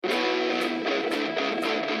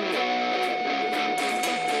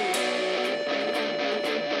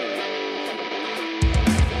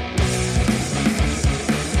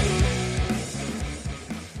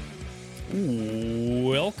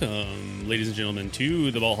welcome, ladies and gentlemen, to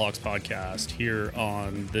the Ball Hawks podcast here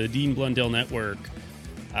on the Dean Blundell Network.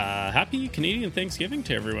 Happy Canadian Thanksgiving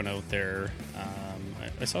to everyone out there.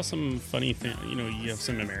 I saw some funny thing. You know, you have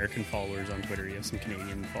some American followers on Twitter. You have some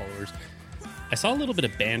Canadian followers. I saw a little bit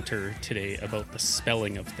of banter today about the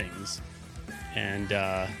spelling of things, and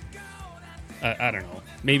I don't know.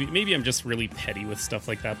 Maybe I'm just really petty with stuff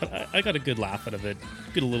like that, but I got a good laugh out of it,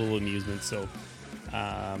 good little amusement. So,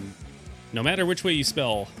 no matter which way you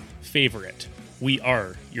spell favorite, we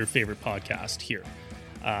are your favorite podcast here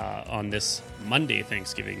on this Monday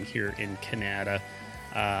Thanksgiving here in Canada.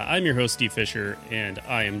 I'm your host, Steve Fisher, and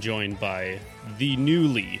I am joined by the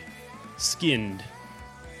newly skinned,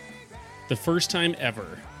 the first time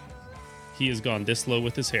ever he has gone this low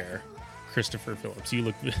with his hair, Christopher Phillips. You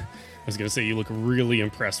look, I was going to say you look really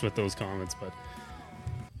impressed with those comments, but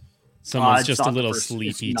someone's just a little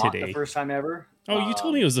sleepy today. It's the first time ever. Oh, you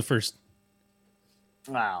told me it was the first.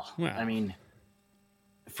 Wow. I mean,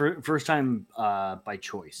 first time by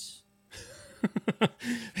choice.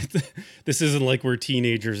 This isn't like we're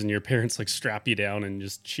teenagers and your parents like strap you down and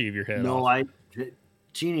just shave your head off.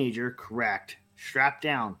 Teenager, correct. Strapped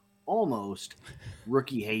down, almost.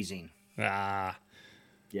 Rookie hazing. Yeah.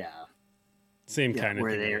 Same kind of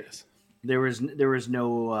thing. There was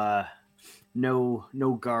no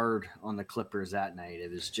guard on the Clippers that night. It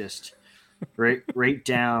was just right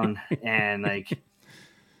down, and like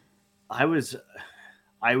I was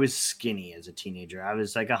skinny as a teenager. I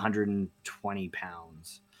was like 120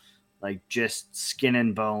 pounds, like just skin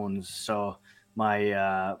and bones. So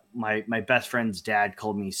my best friend's dad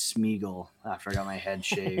called me Smeagol after I got my head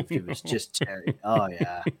shaved. It was just terrible. Oh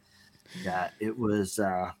yeah. It was.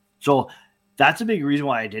 So that's a big reason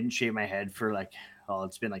why I didn't shave my head for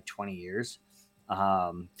it's been like 20 years.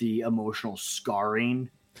 The emotional scarring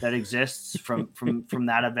that exists from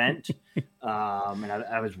that event. And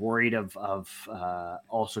I was worried of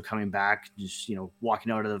also coming back, just, walking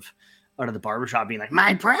out of the barbershop being like,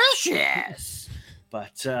 my precious.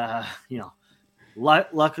 But,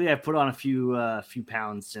 luckily I put on a few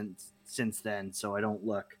pounds since then. So I don't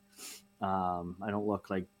look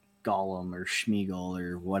like Gollum or Schmeagol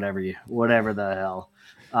or whatever the hell.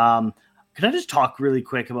 Can I just talk really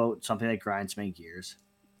quick about something that grinds my gears?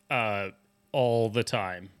 All the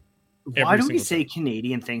time. Why do we say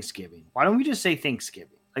Canadian Thanksgiving? Why don't we just say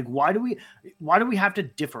Thanksgiving? Like, why do we have to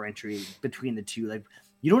differentiate between the two? Like,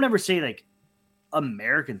 you don't ever say like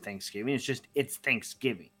American Thanksgiving. It's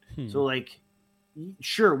Thanksgiving. So like,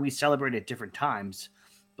 sure, we celebrate at different times,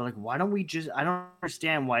 but like, why don't we just? I don't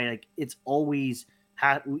understand why like it's always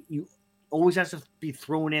you always have to be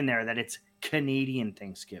thrown in there that it's Canadian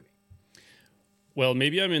Thanksgiving. Well,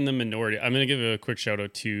 maybe I'm in the minority. I'm going to give a quick shout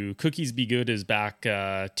out to Cookies Be Good is back,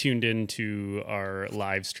 tuned into our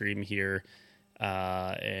live stream here,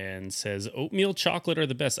 and says oatmeal chocolate are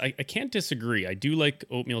the best. I can't disagree. I do like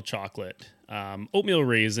oatmeal chocolate. Oatmeal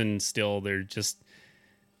raisin still, they're just,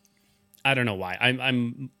 I don't know why.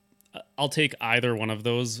 I'll take either one of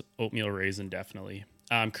those. Oatmeal raisin, definitely.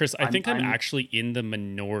 Chris, I think I'm actually in the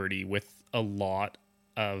minority with a lot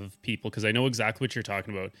of people because I know exactly what you're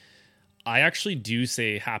talking about. I actually do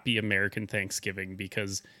say Happy American Thanksgiving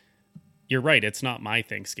because you're right. It's not my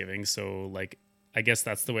Thanksgiving. So like, I guess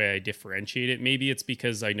that's the way I differentiate it. Maybe it's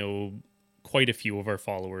because I know quite a few of our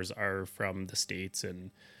followers are from the States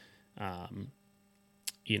and,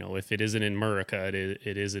 if it isn't in America,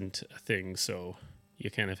 it isn't a thing. So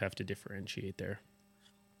you kind of have to differentiate there.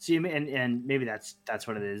 See, and maybe that's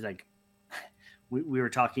what it is. Like we were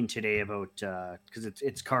talking today about, cause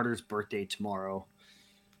it's Carter's birthday tomorrow.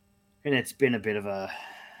 And it's been a bit of a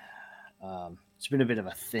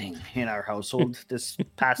thing in our household this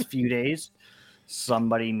past few days.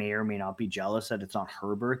 Somebody may or may not be jealous that it's not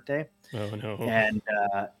her birthday. Oh no! And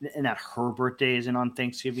that her birthday isn't on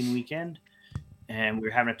Thanksgiving weekend. And we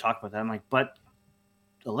were having a talk about that. I'm like, but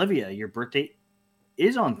Olivia, your birthday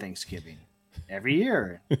is on Thanksgiving every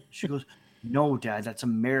year. She goes, no, Dad, that's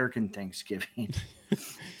American Thanksgiving.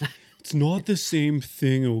 It's not the same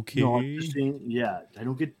thing, okay? Yeah, I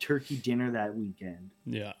don't get turkey dinner that weekend.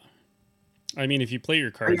 Yeah, I mean, if you play your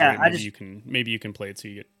cards right, maybe you can play it so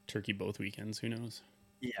you get turkey both weekends. Who knows?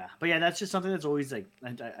 Yeah, but yeah, that's just something that's always like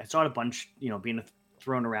I saw it a bunch, being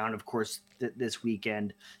thrown around. Of course, this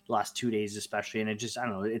weekend, the last 2 days especially, and it just I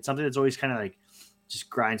don't know. It's something that's always kind of like just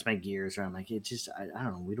grinds my gears. Or I'm like, it just I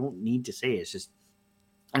don't know. We don't need to say it. It's just,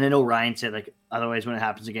 and I know Ryan said like otherwise when it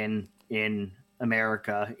happens again in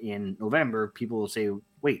America in November, people will say,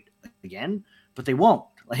 wait, again? But they won't.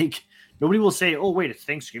 Like, nobody will say, oh, wait, it's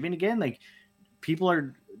Thanksgiving again? Like, people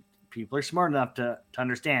are smart enough to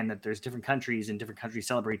understand that there's different countries and different countries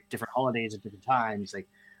celebrate different holidays at different times. Like,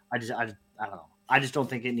 I don't know. I just don't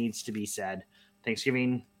think it needs to be said.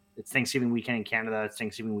 Thanksgiving, it's Thanksgiving weekend in Canada. It's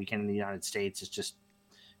Thanksgiving weekend in the United States. It's just,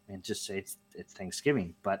 man, just say it's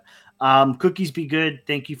Thanksgiving. But cookies be good.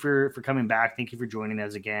 Thank you for coming back. Thank you for joining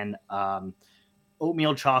us again.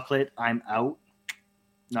 Oatmeal chocolate, I'm out.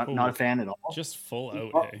 Not a fan at all. Just full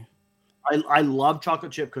out, hey. I love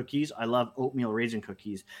chocolate chip cookies. I love oatmeal raisin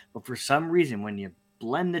cookies. But for some reason, when you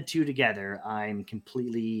blend the two together, I'm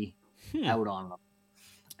completely out on them.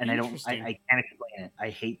 And I can't explain it. I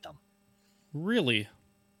hate them. Really?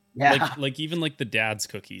 Yeah. Like even like the dad's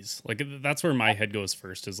cookies. Like that's where my head goes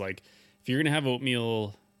first is like, if you're going to have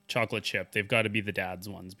oatmeal chocolate chip, they've got to be the dad's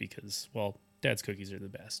ones because, well, dad's cookies are the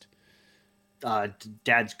best.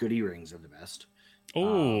 Dad's goodie rings are the best.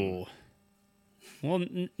 Oh, well,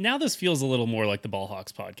 now this feels a little more like the Ball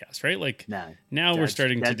Hawks podcast, right? Like now we're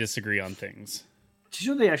starting to disagree on things. Did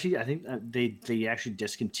you know I think they actually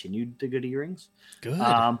discontinued the goodie rings. Good.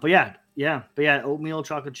 But yeah, oatmeal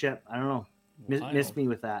chocolate chip. I don't know. Miss me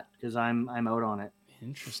with that because I'm out on it.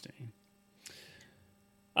 Interesting.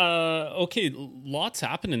 Okay, lots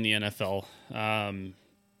happened in the NFL.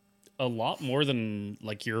 A lot more than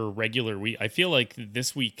like your regular week. I feel like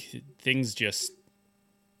this week things just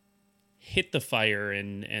hit the fire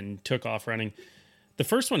and took off running. The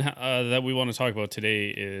first one that we want to talk about today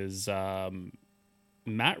is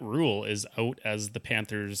Matt Rule is out as the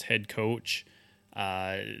Panthers head coach.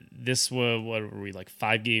 This was, what were we, like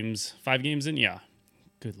 5 games in? Yeah.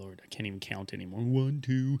 Good Lord. I can't even count anymore. 1,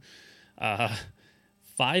 2,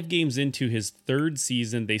 5 games into his third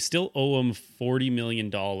season. They still owe him $40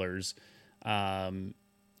 million.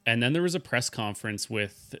 And then there was a press conference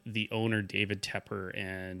with the owner, David Tepper,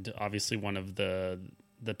 and obviously one of the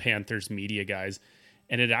Panthers media guys.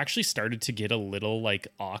 And it actually started to get a little like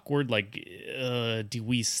awkward. Like, do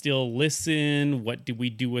we still listen? What do we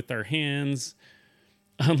do with our hands?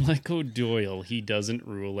 Unlike O'Doyle, he doesn't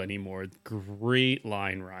rule anymore. Great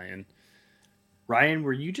line, Ryan. Ryan,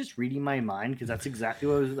 were you just reading my mind? Because that's exactly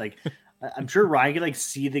what I was like. I'm sure Ryan could like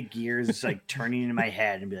see the gears like turning in my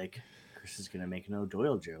head and be like, Chris is going to make an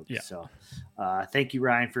O'Doyle joke. Yeah. So thank you,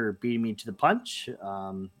 Ryan, for beating me to the punch.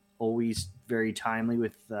 Always very timely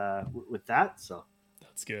with that. So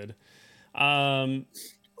that's good.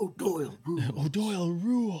 O'Doyle rules. O'Doyle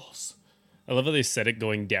rules. I love how they said it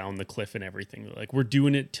going down the cliff and everything. They're like, we're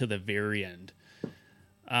doing it to the very end.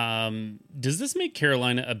 Does this make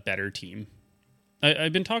Carolina a better team?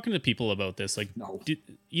 I've been talking to people about this. Like, no.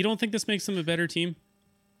 You don't think this makes them a better team?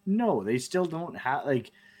 No, they still don't have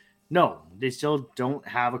they still don't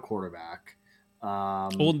have a quarterback.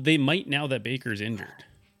 Well, they might now that Baker's injured.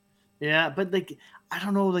 Yeah, but like I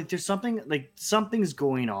don't know, like there's something's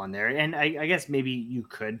going on there, and I guess maybe you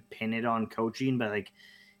could pin it on coaching, but like,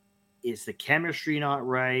 is the chemistry not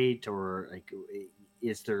right, or like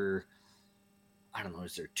is there? I don't know.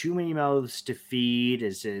 Is there too many mouths to feed?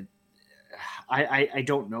 Is it? I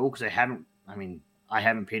don't know because I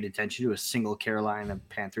haven't paid attention to a single Carolina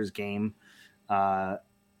Panthers game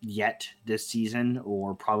yet this season,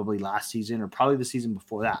 or probably last season, or probably the season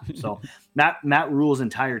before that. So Matt Rule's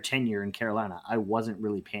entire tenure in Carolina, I wasn't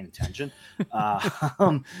really paying attention.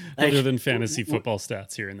 Other than fantasy football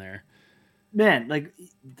stats here and there. Man, like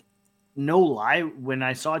no lie, when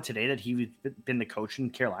I saw today that he's been the coach in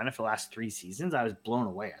Carolina for the last 3 seasons, I was blown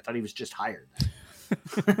away. I thought he was just hired.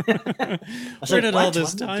 Where did all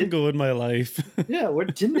this time go in my life? Yeah,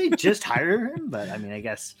 didn't they just hire him? But I mean, I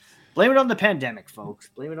guess blame it on the pandemic, folks.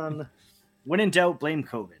 Blame it on the. When in doubt, blame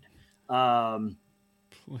COVID.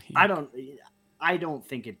 I don't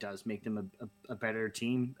think it does make them a better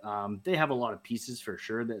team. They have a lot of pieces for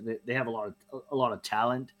sure. They have a lot of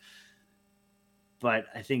talent, but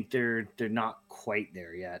I think they're not quite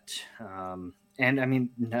there yet. And I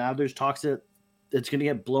mean, now there's talks that it's going to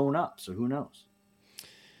get blown up. So who knows?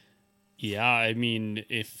 Yeah, I mean,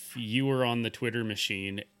 if you were on the Twitter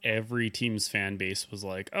machine, every team's fan base was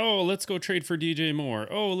like, oh, let's go trade for DJ Moore.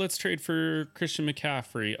 Oh, let's trade for Christian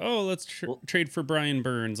McCaffrey. Oh, let's trade for Brian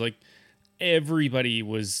Burns. Like, everybody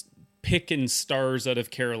was picking stars out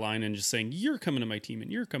of Carolina and just saying, you're coming to my team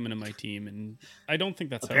and you're coming to my team. And I don't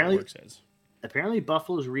think that's how it works. Apparently,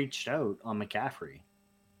 Buffalo's reached out on McCaffrey.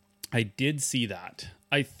 I did see that.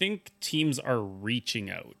 I think teams are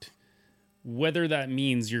reaching out. Whether that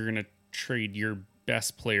means you're going to trade your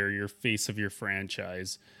best player, your face of your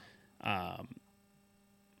franchise, I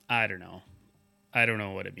don't know. I don't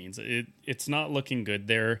know what it means. It's not looking good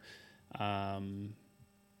there.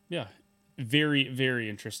 Yeah, very, very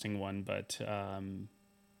interesting one. But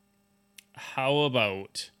how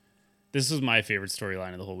about, this was my favorite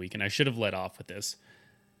storyline of the whole week, and I should have led off with this.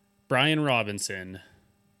 Brian Robinson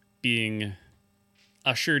being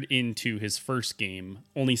ushered into his first game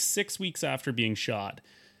only 6 weeks after being shot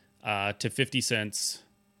to 50 Cent's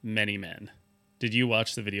Many Men. Did you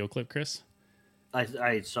watch the video clip, Chris?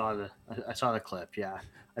 I saw the clip. Yeah,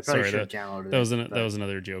 I probably Sorry, should have downloaded that was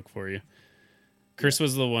another joke for you. Chris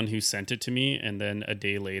was the one who sent it to me, and then a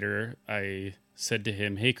day later, I said to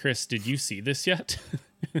him, "Hey, Chris, did you see this yet?"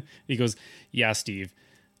 He goes, "Yeah, Steve,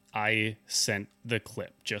 I sent the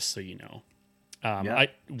clip, just so you know."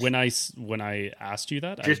 When I asked you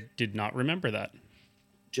that, I did not remember that.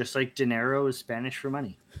 Just like dinero is Spanish for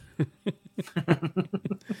money.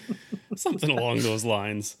 Something along those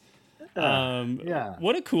lines. Yeah.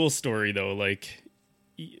 What a cool story, though. Like,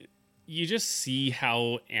 you just see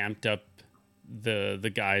how amped up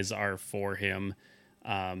the guys are for him.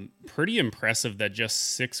 Pretty impressive that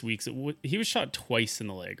just 6 weeks. He was shot twice in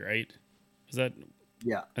the leg, right? Is that?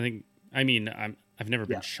 Yeah. I've never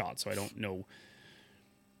been shot, so I don't know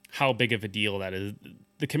how big of a deal that is.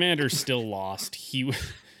 The Commanders still lost.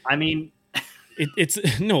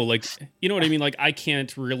 It's no, like, you know what I mean? Like, I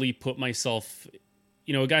can't really put myself,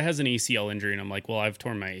 a guy has an ACL injury and I'm like, well, I've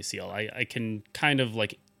torn my ACL. I can kind of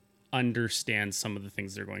like understand some of the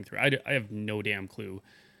things they're going through. I have no damn clue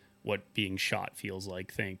what being shot feels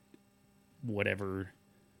like. Thank whatever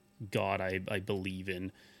God I believe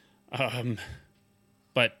in.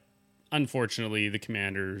 But unfortunately, the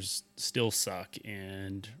Commanders still suck.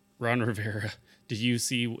 And Ron Rivera, did you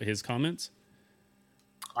see his comments?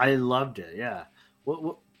 I loved it. Yeah.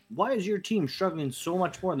 Why is your team struggling so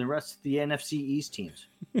much more than the rest of the NFC East teams?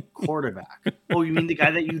 Quarterback. Oh, you mean the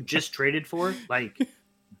guy that you just traded for? Like,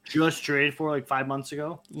 just traded for like 5 months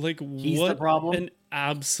ago? Like, he's what the problem? An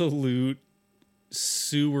absolute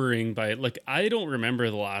sewering by it. Like, I don't remember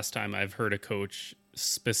the last time I've heard a coach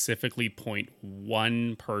specifically point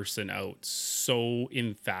one person out so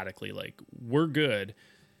emphatically. Like, we're good.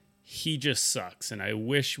 He just sucks, and I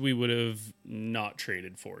wish we would have not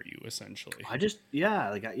traded for you, essentially. That's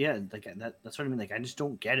what I mean. Like, I just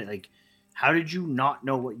don't get it. Like, how did you not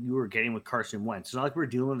know what you were getting with Carson Wentz? It's not like we're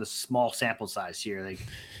dealing with a small sample size here. Like,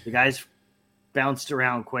 the guy's bounced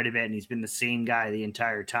around quite a bit, and he's been the same guy the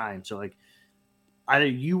entire time. So, like, either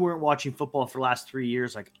you weren't watching football for the last 3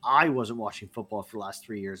 years, like I wasn't watching football for the last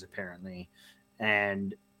 3 years, apparently,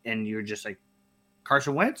 and you're just like,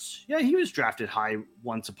 Carson Wentz? Yeah, he was drafted high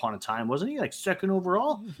once upon a time, wasn't he? Like second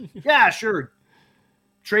overall? Yeah, sure.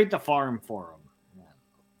 Trade the farm for him.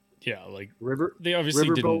 Yeah, like They obviously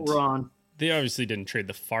didn't trade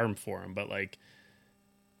the farm for him, but like,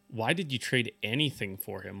 why did you trade anything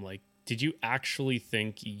for him? Like, did you actually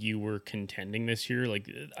think you were contending this year? Like,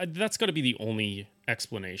 that's got to be the only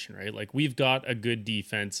explanation, right? Like, we've got a good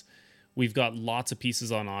defense. We've got lots of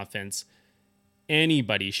pieces on offense.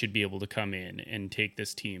 Anybody should be able to come in and take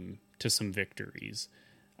this team to some victories.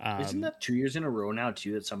 Isn't that 2 years in a row now,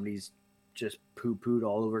 too, that somebody's just poo-pooed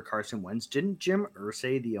all over Carson Wentz? Didn't Jim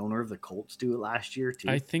Irsay, the owner of the Colts, do it last year, too?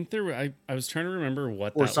 I think there were... I was trying to remember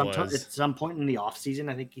what or that was. At some point in the offseason,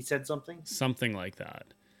 I think he said something. Something like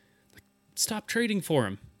that. Like, stop trading for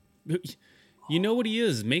him. You know what he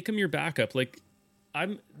is. Make him your backup. Like,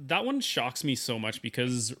 that one shocks me so much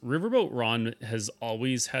because Riverboat Ron has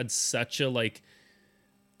always had such a, like,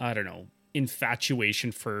 I don't know,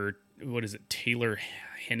 infatuation for, what is it, Taylor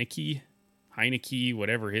Heineke,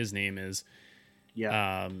 whatever his name is.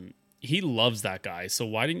 Yeah. He loves that guy. So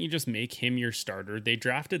why didn't you just make him your starter? They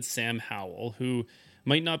drafted Sam Howell, who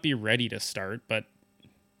might not be ready to start, but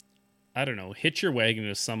I don't know, hitch your wagon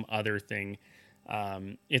to some other thing.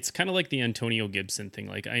 It's kind of like the Antonio Gibson thing.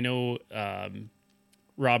 Like, I know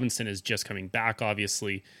Robinson is just coming back,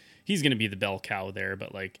 obviously. He's going to be the bell cow there,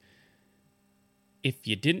 but like, if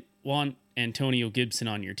you didn't want Antonio Gibson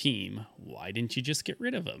on your team, why didn't you just get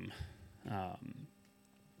rid of him?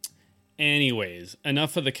 Anyways,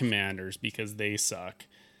 enough of the Commanders because they suck.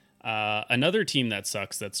 Another team that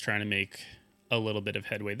sucks that's trying to make a little bit of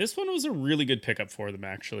headway. This one was a really good pickup for them,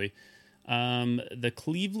 actually. The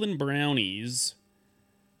Cleveland Brownies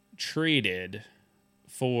traded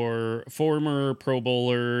for former Pro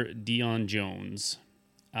Bowler Deion Jones.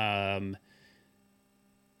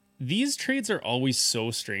 These trades are always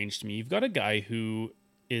so strange to me. You've got a guy who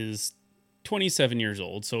is 27 years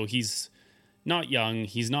old, so he's not young.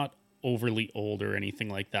 He's not overly old or anything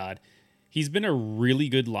like that. He's been a really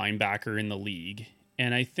good linebacker in the league,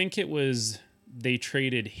 and I think it was they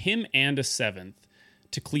traded him and a 7th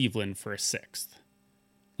to Cleveland for a 6th.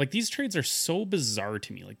 Like, these trades are so bizarre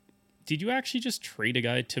to me. Like, did you actually just trade a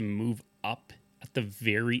guy to move up at the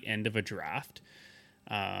very end of a draft?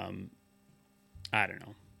 I don't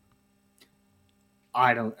know.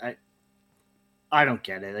 I don't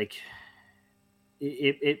get it. Like,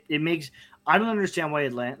 it makes. I don't understand why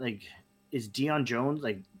Atlanta is Deion Jones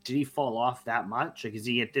did he fall off that much? Is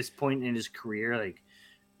he at this point in his career like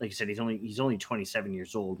I said, he's only 27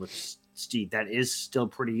 years old with Steve. That is still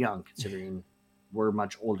pretty young considering we're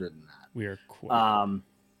much older than that. We are quite.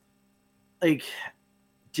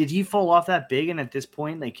 Did he fall off that big? And at this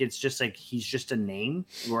point, it's just he's just a name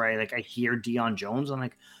where I hear Deion Jones. I'm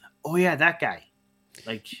like, oh yeah, that guy.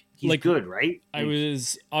 He's good, right? I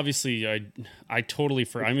was obviously I totally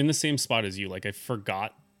I'm in the same spot as you. I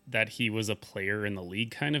forgot that he was a player in the league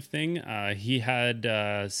kind of thing. He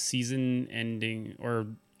had season-ending or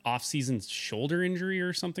off-season shoulder injury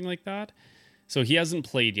or something like that. So he hasn't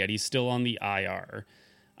played yet. He's still on the IR.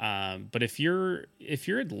 But if you're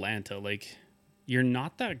Atlanta, you're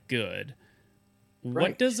not that good. Right.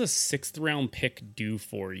 What does a 6th round pick do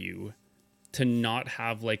for you to not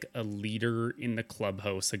have a leader in the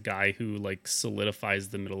clubhouse, a guy who solidifies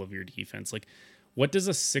the middle of your defense? What does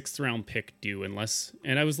a 6th round pick do unless,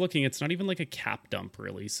 and I was looking, it's not even a cap dump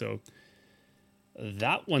really. So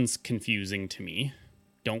that one's confusing to me.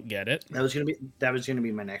 Don't get it. That was gonna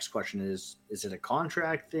be my next question. Is it a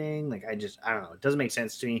contract thing? I don't know. It doesn't make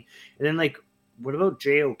sense to me. And then what about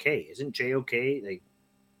JOK? Isn't JOK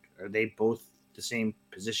are they both the same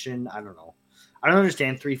position? I don't know. I don't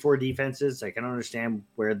understand 3-4 defenses. I don't understand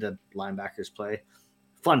where the linebackers play.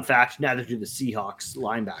 Fun fact: neither do the Seahawks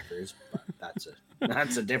linebackers, but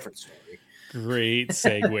that's a different story. Great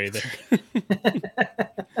segue there.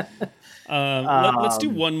 Let's do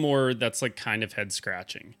one more that's kind of head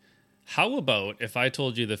scratching. How about if I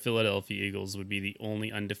told you the Philadelphia Eagles would be the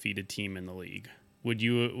only undefeated team in the league? Would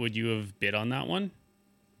you have bid on that one?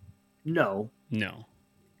 No,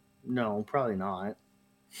 probably not.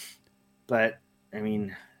 But I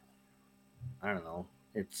mean, I don't know.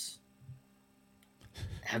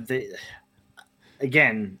 Have they?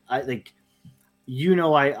 Again,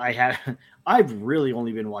 I've really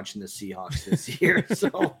only been watching the Seahawks this year,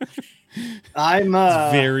 so I'm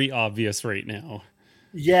it's very obvious right now.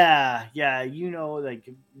 Yeah,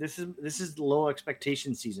 this is low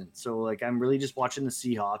expectation season, so I'm really just watching the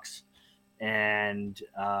Seahawks and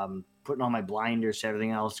putting on my blinders to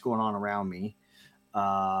everything else going on around me.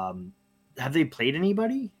 Have they played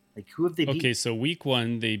anybody? Who have they beat? Okay, so week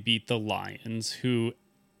 1 they beat the Lions, who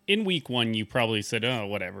in week 1 you probably said, oh,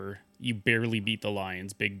 whatever. You barely beat the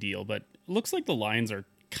Lions, big deal. But it looks like the Lions are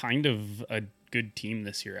kind of a good team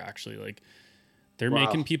this year, actually. They're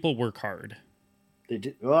making people work hard. They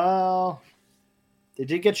did well. They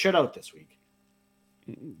did get shut out this week.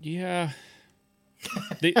 Yeah.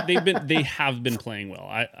 they have been playing well.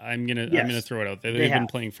 I'm gonna throw it out there. They've been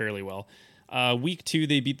playing fairly well. Week 2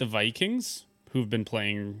 they beat the Vikings, who've been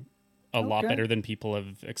playing a lot better than people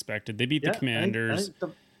have expected. They beat the Commanders.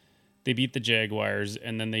 They beat the Jaguars,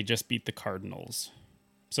 and then they just beat the Cardinals.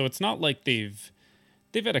 So it's not like they've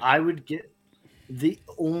had a. I would get the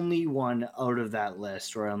only one out of that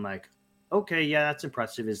list where I'm like, okay, yeah, that's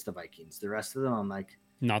impressive, is the Vikings. The rest of them, I'm like,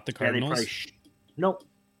 not the Cardinals. Nope.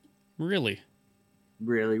 Really.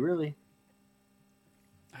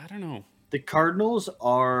 I don't know. The Cardinals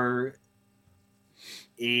are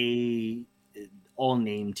a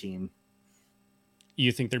all-name team.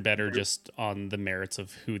 You think they're better just on the merits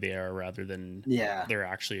of who they are rather than they're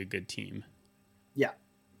actually a good team? Yeah.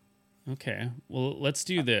 Okay. Well, let's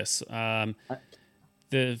do this.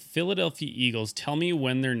 The Philadelphia Eagles, tell me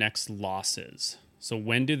when their next loss is. So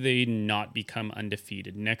when do they not become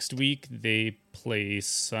undefeated? Next week, they play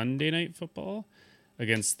Sunday Night Football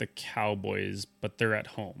against the Cowboys, but they're at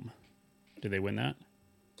home. Do they win that?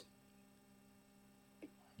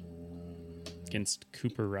 Against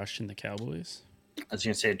Cooper Rush and the Cowboys? I was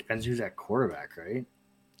going to say, it depends who's at quarterback, right?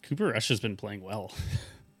 Cooper Rush has been playing well.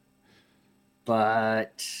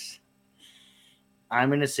 But I'm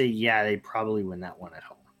going to say, yeah, they probably win that one at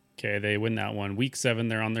home. Okay, they win that one. Week 7,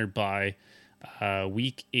 they're on their bye.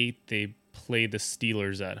 Week 8, they play the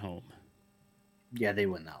Steelers at home. Yeah, they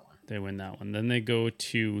win that one. Then they go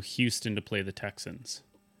to Houston to play the Texans.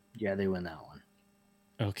 Yeah, they win that one.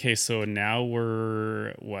 Okay, so now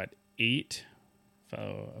we're, 8?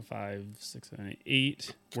 5, 6, 7,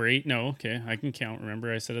 8. We're 8. No, okay, I can count.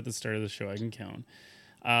 Remember, I said at the start of the show I can count.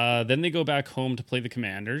 Then they go back home to play the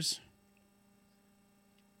Commanders.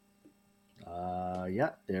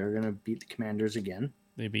 Yeah, they're going to beat the Commanders again.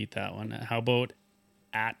 They beat that one. How about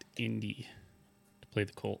at Indy to play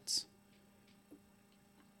the Colts?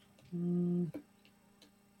 I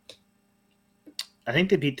think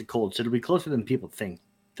they beat the Colts. It'll be closer than people think,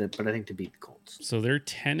 but I think they beat the Colts. So they're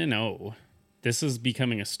 10-0. This is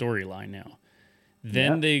becoming a storyline now.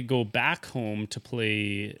 Then they go back home to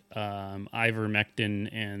play Ivermectin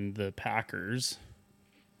and the Packers.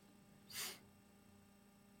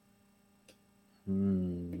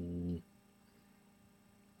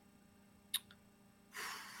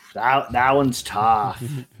 That one's tough.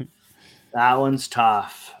 That one's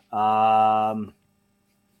tough. You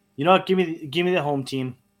know what? Give me the home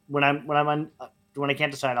team. When I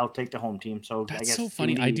can't decide, I'll take the home team. So That's I guess so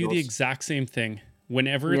funny. I do the exact same thing.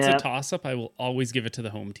 Whenever it's a toss-up, I will always give it to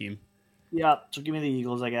the home team. Yeah, so give me the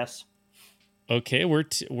Eagles, I guess. Okay, we're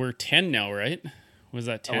 10 now, right? Was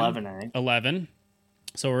that 10? 11, I think. 11.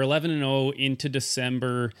 So we're 11-0 into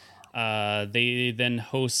December. They then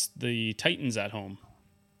host the Titans at home.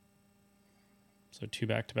 So 2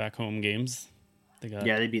 back-to-back home games.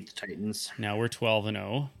 They beat the Titans. Now we're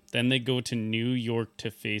 12-0. Then they go to New York to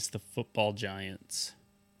face the football Giants.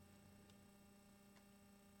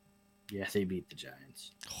 Yeah, they beat the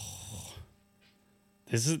Giants. Oh,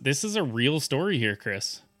 this is a real story here,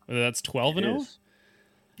 Chris. That's 12-0.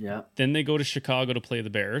 Yeah. Then they go to Chicago to play the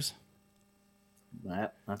Bears.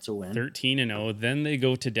 That's a win. 13-0. Then they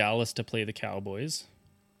go to Dallas to play the Cowboys.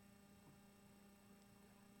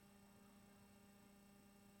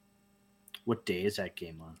 What day is that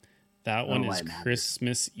game on? That one is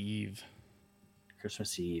Christmas Eve.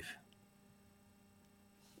 Christmas Eve.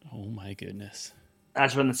 Oh my goodness.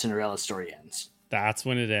 That's when the Cinderella story ends. That's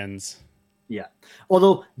when it ends. Yeah.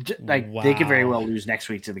 Although, they could very well lose next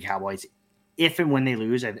week to the Cowboys. If and when they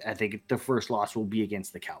lose, I think the first loss will be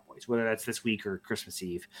against the Cowboys, whether that's this week or Christmas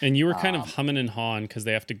Eve. And you were kind of humming and hawing because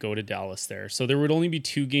they have to go to Dallas there. So there would only be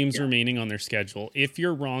 2 games remaining on their schedule. If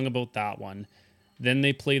you're wrong about that one, then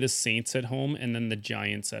they play the Saints at home and then the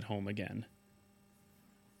Giants at home again.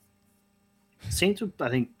 Saints would, I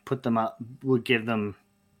think, put them up, would give them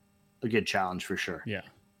a good challenge for sure. Yeah.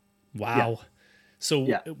 Wow. Yeah. So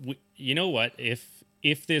you know what?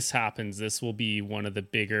 If this happens, this will be one of the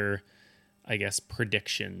bigger, I guess,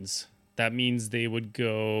 predictions. That means they would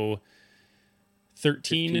go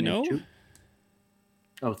 13-0.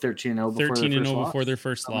 Oh, 13-0 before their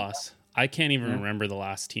first loss. I can't even remember the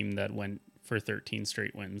last team that went for 13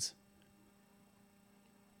 straight wins.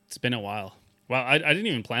 It's been a while. Wow, I didn't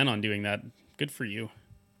even plan on doing that. Good for you.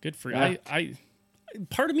 Good for you. I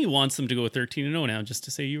part of me wants them to go 13-0 now just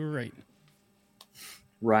to say you were right.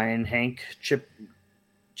 Ryan Hank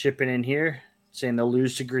chipping in here saying they'll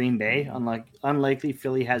lose to Green Bay. Unlikely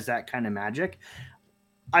Philly has that kind of magic.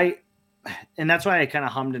 And that's why I kind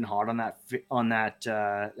of hummed and hawed on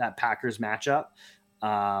that Packers matchup.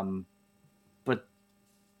 But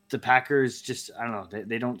the Packers just, I don't know,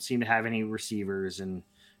 they don't seem to have any receivers, and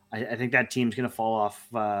I think that team's going to fall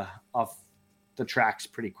off the tracks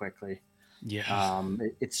pretty quickly. Yeah.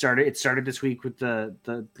 It started this week with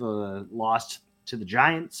the loss to the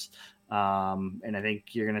Giants. And I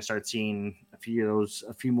think you're going to start seeing a few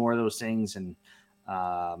more of those things. And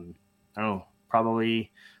I don't know,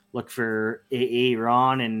 probably look for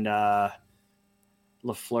Ron and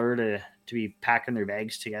LaFleur to be packing their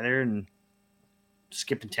bags together and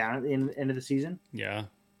skipping town at the end of the season. Yeah.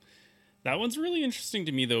 That one's really interesting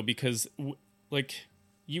to me though, because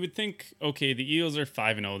you would think, okay, the Eagles are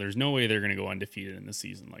 5-0. There's no way they're going to go undefeated in the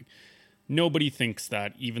season. Like, nobody thinks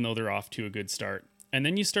that, even though they're off to a good start. And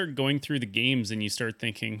then you start going through the games and you start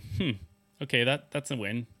thinking, okay, that's a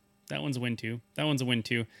win. That one's a win too. That one's a win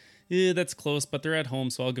too. That's close, but they're at home,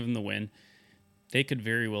 so I'll give them the win. They could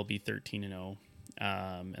very well be 13-0.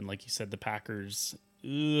 And like you said, the Packers,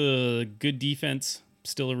 good defense,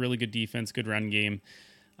 still a really good defense, good run game.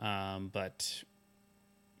 But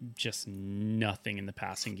just nothing in the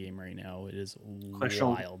passing game right now. It is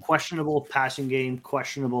wild. Questionable passing game,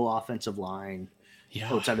 questionable offensive line.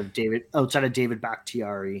 Yeah. Outside of David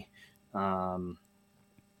Bakhtiari. I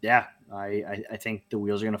think the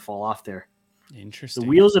wheels are going to fall off there. Interesting.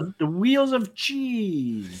 The wheels of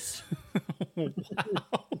cheese. Wow.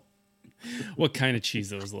 What kind of cheese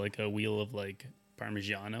though? Is like a wheel of like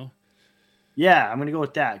Parmigiano? Yeah, I'm going to go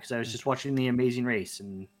with that because I was just watching The Amazing Race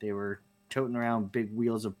and they were toting around big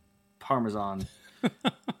wheels of Parmesan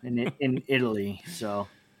in Italy. So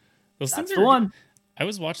that's the one. I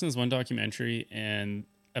was watching this one documentary and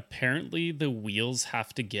apparently the wheels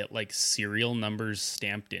have to get like serial numbers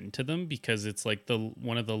stamped into them because it's like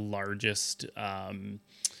one of the largest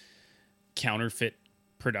counterfeit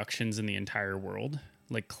productions in the entire world,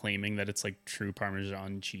 like claiming that it's like true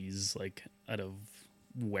Parmesan cheese, like out of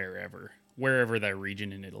wherever that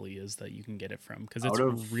region in Italy is that you can get it from, because it's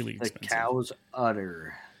really expensive. The cow's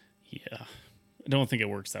udder. Yeah, I don't think it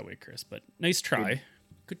works that way, Chris, but nice try.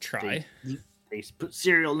 Good try. They put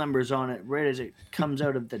serial numbers on it right as it comes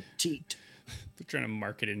out of the teat. They're trying to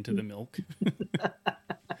mark it into the milk.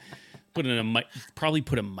 Probably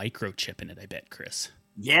put a microchip in it, I bet, Chris.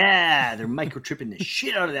 Yeah, they're microchipping the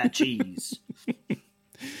shit out of that cheese.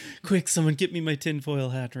 Quick, someone get me my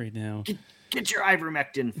tinfoil hat right now. Get your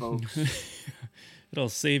ivermectin, folks. It'll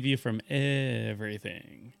save you from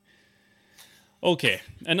everything. Okay,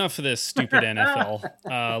 enough of this stupid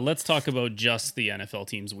NFL. Let's talk about just the NFL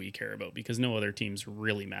teams we care about, because no other teams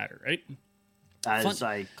really matter, right? As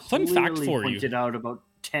I fun fact clearly for pointed you. out about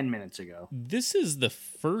 10 minutes ago. This is the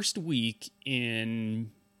first week in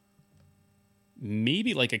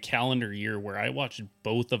maybe like a calendar year where I watched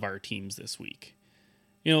both of our teams this week.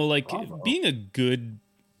 You know, like Bravo. Being a good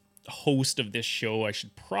host of this show, I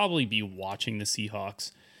should probably be watching the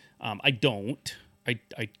Seahawks. I don't.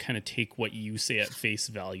 I kind of take what you say at face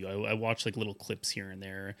value. I watch like little clips here and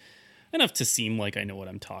there, enough to seem like I know what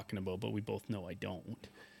I'm talking about, but we both know I don't.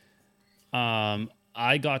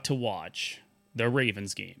 I got to watch the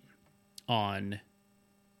Ravens game on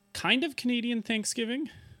kind of Canadian Thanksgiving.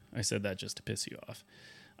 I said that just to piss you off.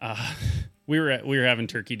 We were having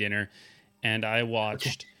turkey dinner, and I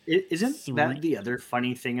watched. Isn't that the other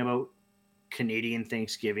funny thing about Canadian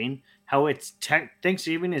Thanksgiving? How it's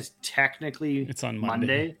Thanksgiving is technically It's on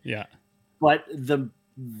Monday. Yeah, but the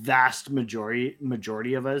vast majority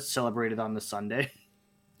of us celebrated on the Sunday.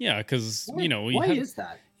 Yeah, because why is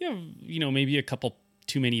that? You have maybe a couple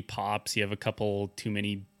too many pops. You have a couple too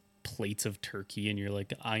many plates of turkey, and you're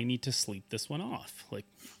like, I need to sleep this one off. Like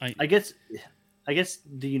I guess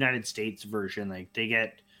the United States version, like they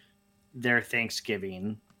get their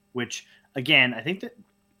Thanksgiving, which again, I think that,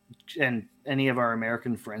 and any of our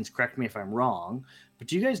American friends, correct me if I'm wrong, but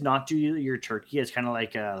do you guys not do your turkey as kind of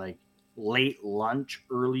like a late lunch,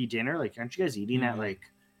 early dinner? Like, aren't you guys eating at like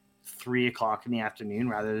 3:00 in the afternoon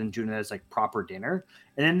rather than doing it as like proper dinner?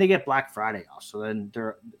 And then they get Black Friday off, so then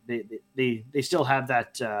they still have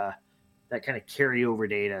that that kind of carryover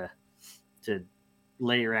day to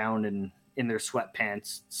lay around in their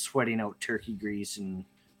sweatpants, sweating out turkey grease and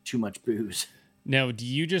too much booze. Now, do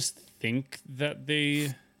you just think that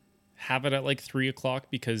they have it at like 3:00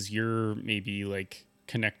 because you're maybe like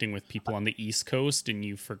connecting with people on the East Coast and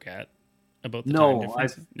you forget about the time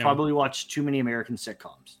difference? I've probably watched too many American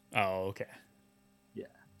sitcoms. Oh, okay. Yeah.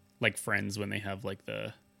 Like Friends, when they have like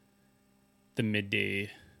the midday.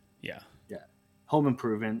 Yeah. Yeah. Home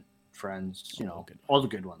Improvement, Friends, all the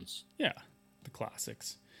good ones. Yeah. The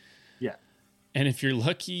classics. Yeah. And if you're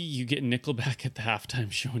lucky, you get Nickelback at the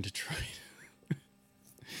halftime show in Detroit.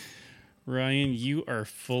 Ryan, you are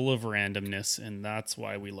full of randomness, and that's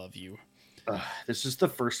why we love you. This is the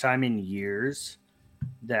first time in years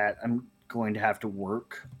that I'm going to have to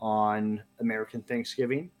work on American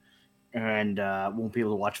Thanksgiving and won't be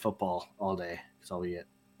able to watch football all day because I'll be at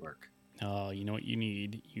work. Oh, you know what you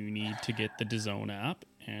need? You need to get the DAZN app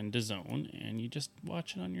and DAZN, and you just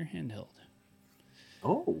watch it on your handheld.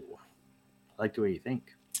 Oh, I like the way you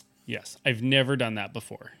think. Yes, I've never done that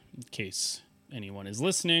before, in case anyone is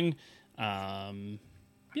listening.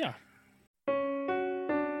 Yeah.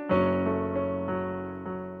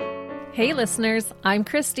 Hey listeners, I'm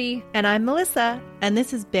Christy. And I'm Melissa, and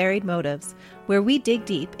this is Buried Motives, where we dig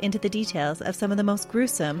deep into the details of some of the most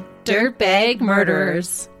gruesome dirtbag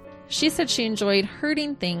murderers. She said she enjoyed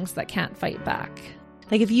hurting things that can't fight back.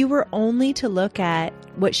 Like, if you were only to look at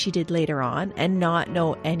what she did later on and not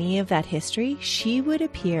know any of that history, she would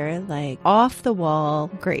appear like off the wall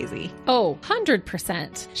crazy. Oh,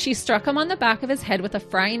 100%. She struck him on the back of his head with a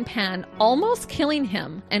frying pan, almost killing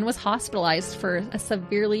him, and was hospitalized for a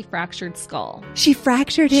severely fractured skull. She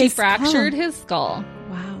fractured his skull.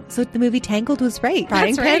 Wow. So the movie Tangled was right.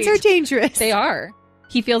 Frying That's pans right. are dangerous. They are.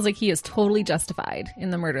 He feels like he is totally justified in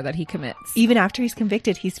the murder that he commits. Even after he's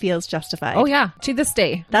convicted, he feels justified. Oh yeah, to this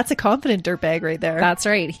day. That's a confident dirtbag right there. That's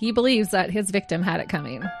right. He believes that his victim had it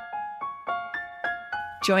coming.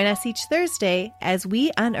 Join us each Thursday as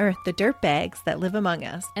we unearth the dirtbags that live among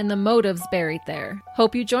us. And the motives buried there.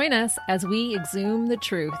 Hope you join us as we exhume the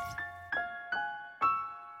truth.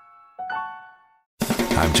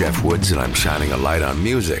 I'm Jeff Woods, and I'm shining a light on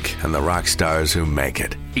music and the rock stars who make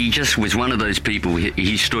it. He just was one of those people,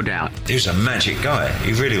 he stood out. He was a magic guy.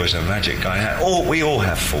 He really was a magic guy. We all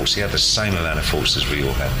have faults. He had the same amount of faults as we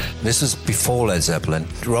all have. This was before Led Zeppelin.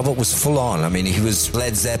 Robert was full on. I mean, he was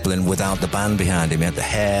Led Zeppelin without the band behind him. He had the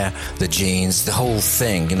hair, the jeans, the whole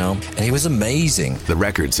thing, and he was amazing. The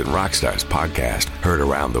Records and Rockstars podcast, heard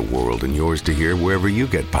around the world and yours to hear wherever you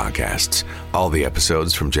get podcasts. All the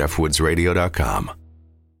episodes from jeffwoodsradio.com.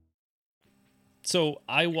 So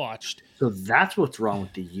I watched. So that's what's wrong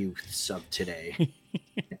with the youths of today.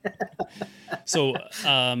 So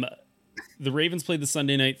the Ravens played the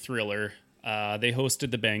Sunday Night Thriller. They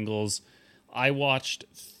hosted the Bengals. I watched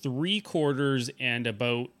 3/4 and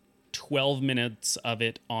about 12 minutes of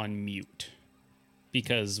it on mute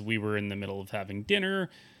because we were in the middle of having dinner.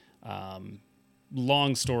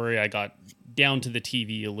 long story. I got down to the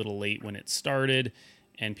TV a little late when it started,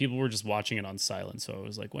 and people were just watching it on silent. So I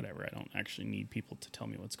was like, whatever, I don't actually need people to tell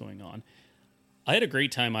me what's going on. I had a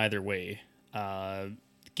great time either way.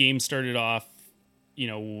 Game started off,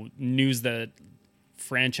 news that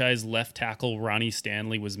franchise left tackle Ronnie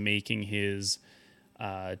Stanley was making his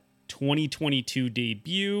 2022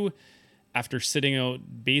 debut after sitting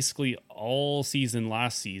out basically all season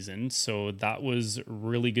last season. So that was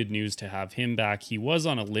really good news to have him back. He was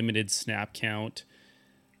on a limited snap count.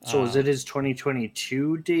 So is it his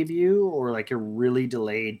 2022 debut or like a really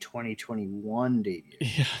delayed 2021 debut?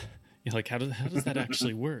 Yeah. You're like, how does that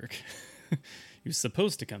actually work? He was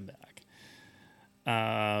supposed to come back.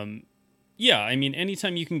 Yeah, I mean,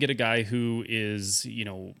 anytime you can get a guy who is,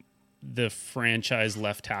 the franchise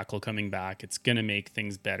left tackle coming back, it's going to make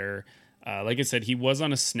things better. Like I said, he was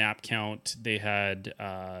on a snap count. They had,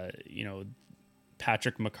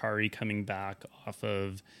 Patrick McCarry coming back off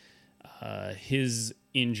of his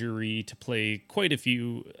injury to play quite a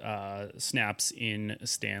few snaps in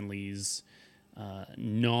Stanley's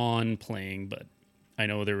non-playing, but I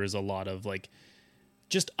know there was a lot of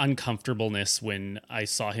just uncomfortableness when I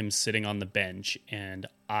saw him sitting on the bench, and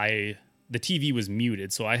the TV was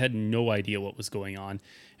muted, so I had no idea what was going on.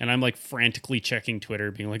 And I'm frantically checking Twitter,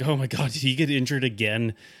 being like, oh my God, did he get injured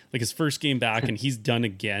again? His first game back and he's done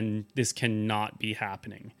again. This cannot be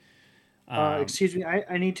happening. Excuse me,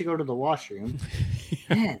 I need to go to the washroom.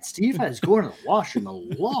 Man, Steve has gone to the washroom a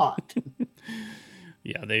lot.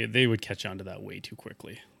 Yeah, they would catch on to that way too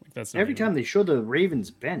quickly. That's every time they show the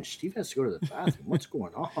Ravens bench, Steve has to go to the bathroom. What's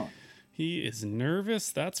going on? He is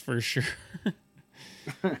nervous, that's for sure.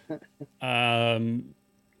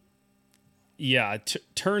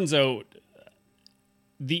 Turns out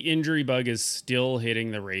the injury bug is still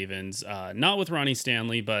hitting the Ravens. Not with Ronnie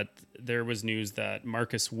Stanley, but there was news that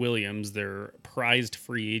Marcus Williams, their prized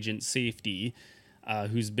free agent safety,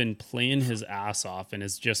 who's been playing his ass off and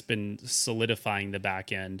has just been solidifying the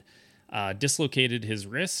back end, dislocated his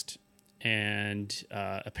wrist. And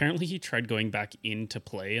apparently he tried going back into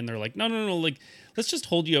play, and they're like, no, let's just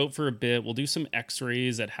hold you out for a bit. We'll do some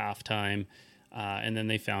x-rays at halftime. And then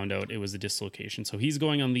they found out it was a dislocation. So he's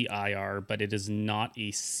going on the IR, but it is not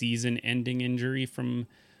a season-ending injury from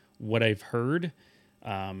what I've heard.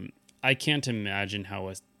 I can't imagine how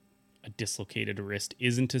a dislocated wrist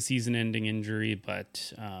isn't a season-ending injury,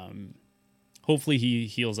 but hopefully he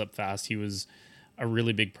heals up fast. He was a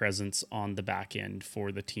really big presence on the back end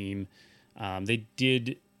for the team. They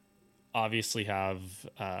did obviously have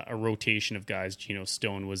a rotation of guys. Geno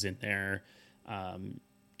Stone was in there.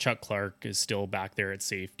 Chuck Clark is still back there at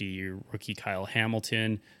safety. Rookie Kyle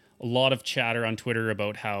Hamilton. A lot of chatter on Twitter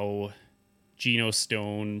about how Geno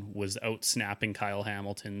Stone was out snapping Kyle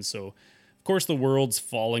Hamilton. So, of course, the world's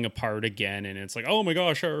falling apart again. And it's like, oh my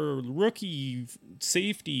gosh, our rookie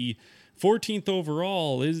safety, 14th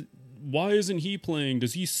overall, why isn't he playing?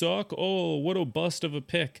 Does he suck? Oh, what a bust of a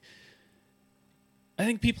pick. I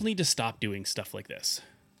think people need to stop doing stuff like this.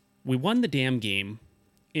 We won the damn game.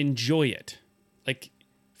 Enjoy it.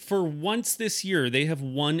 For once this year, they have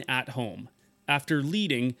won at home. After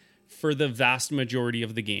leading for the vast majority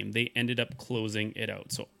of the game, they ended up closing it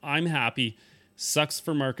out. So I'm happy. Sucks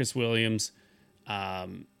for Marcus Williams.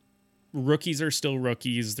 Rookies are still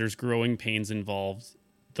rookies. There's growing pains involved.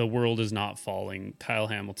 The world is not falling. Kyle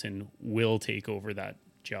Hamilton will take over that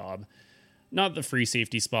job. Not the free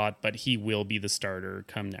safety spot, but he will be the starter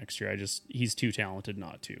come next year. He's too talented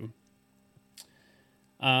not to.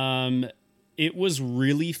 It was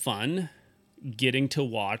really fun getting to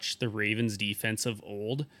watch the Ravens defense of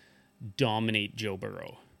old dominate Joe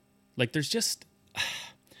Burrow. There's just,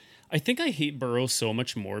 I think I hate Burrow so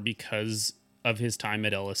much more because of his time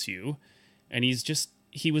at LSU. And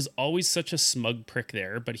he was always such a smug prick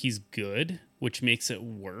there, but he's good, which makes it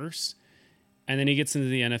worse. And then he gets into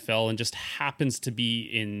the NFL and just happens to be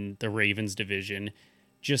in the Ravens division,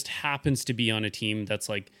 just happens to be on a team that's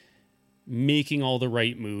making all the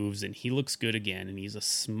right moves, and he looks good again, and he's a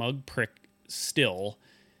smug prick still.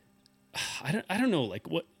 I don't know,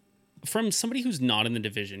 what from somebody who's not in the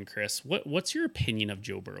division, Chris, what's your opinion of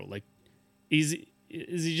Joe Burrow? Is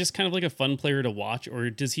he just kind of a fun player to watch,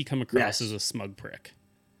 or does he come across as a smug prick?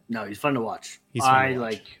 No, he's fun to watch. I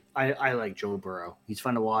like Joe Burrow. He's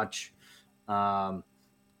fun to watch. I'm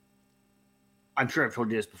sure I've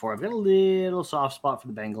told you this before. I've got a little soft spot for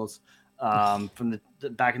the Bengals. From the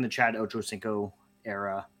back in the Chad Ochocinco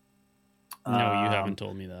era. No, you haven't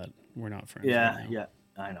told me that. We're not friends. Yeah,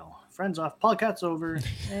 I know. Friends off. Podcast's over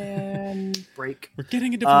and break. We're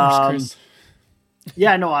getting a divorce, Chris.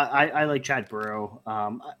 Yeah, no, I like Chad Burrow.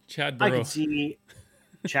 Chad Burrow. I can see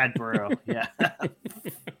Chad Burrow. Yeah.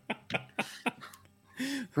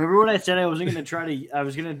 Remember when I said I wasn't going to I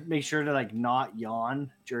was going to make sure to like not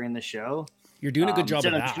yawn during the show? You're doing a good job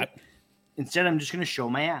of that. Instead, I'm just going to show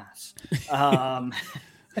my ass.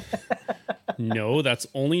 No, that's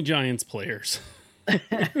only Giants players. We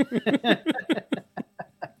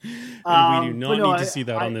do not need to see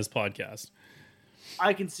that on this podcast.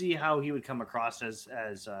 I can see how he would come across as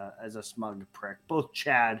a smug prick. Both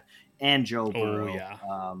Chad and Joe Burrow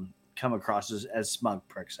come across as smug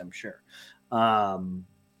pricks, I'm sure. I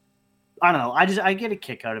don't know. I get a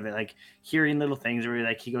kick out of it, like hearing little things where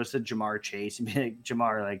like he goes to Jamar Chase and be like,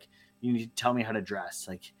 Jamar, like, you need to tell me how to dress.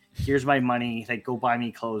 Like, here's my money. Like, go buy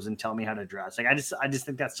me clothes and tell me how to dress. Like, I just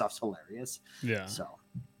think that stuff's hilarious. Yeah. So,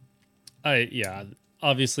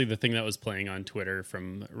 obviously the thing that was playing on Twitter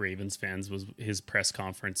from Ravens fans was his press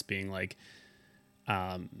conference being like,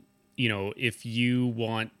 if you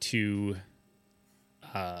want to,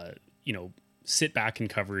 sit back in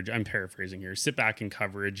coverage, I'm paraphrasing here, sit back in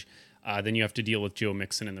coverage, then you have to deal with Joe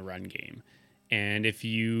Mixon in the run game. And if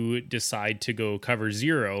you decide to go cover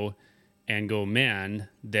zero and go man,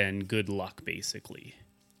 then good luck, basically.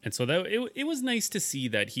 And so that it was nice to see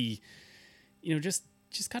that he,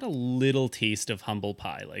 just got a little taste of humble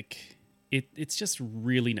pie. Like it's just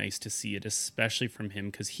really nice to see it, especially from him,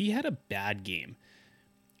 because he had a bad game.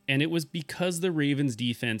 And it was because the Ravens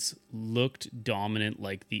defense looked dominant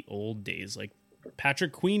like the old days. Like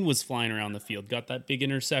Patrick Queen was flying around the field, got that big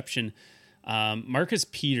interception. Marcus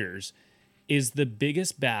Peters is the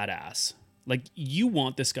biggest badass. Like, you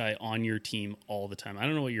want this guy on your team all the time. I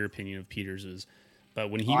don't know what your opinion of Peters is, but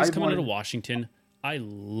when he was coming out of Washington, I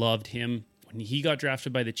loved him. When he got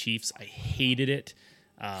drafted by the Chiefs, I hated it.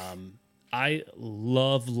 I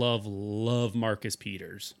love Marcus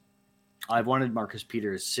Peters. I've wanted Marcus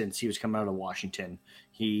Peters since he was coming out of Washington.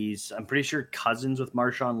 I'm pretty sure cousins with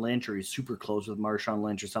Marshawn Lynch, or he's super close with Marshawn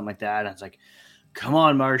Lynch or something like that. And I was like, come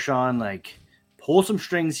on, Marshawn, like, pull some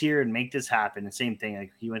strings here and make this happen. And same thing,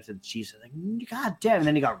 like, he went to the Chiefs. I was like, God damn. And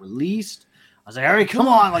then he got released. I was like, all right, come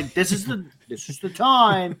on. Like, this is the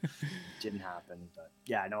time. Didn't happen. But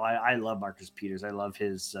yeah, no, I love Marcus Peters. I love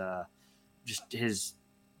his, just his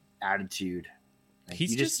attitude. Like,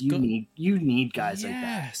 you need guys like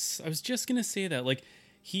that. Yes, I was just gonna say that. Like,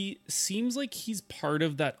 he seems like he's part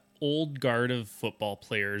of that old guard of football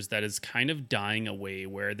players that is kind of dying away,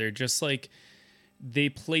 where they're just like, they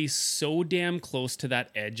play so damn close to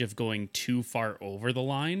that edge of going too far over the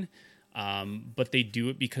line, but they do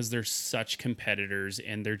it because they're such competitors,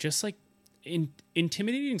 and they're just like,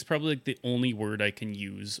 intimidating is probably like the only word I can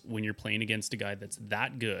use when you're playing against a guy that's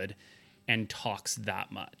that good and talks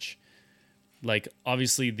that much. Like,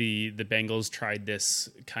 obviously the Bengals tried this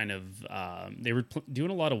kind of, they were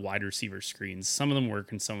doing a lot of wide receiver screens. Some of them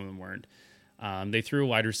worked and some of them weren't. They threw a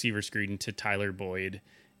wide receiver screen to Tyler Boyd,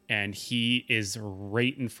 and he is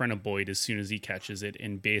right in front of Boyd as soon as he catches it,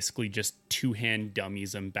 and basically just two-hand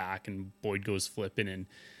dummies him back, and Boyd goes flipping, and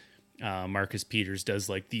Marcus Peters does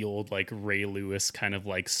like the old like Ray Lewis kind of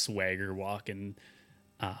like swagger walk. And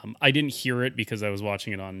I didn't hear it because I was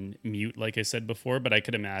watching it on mute, like I said before, but I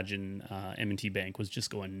could imagine M&T Bank was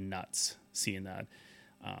just going nuts seeing that.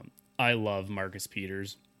 I love Marcus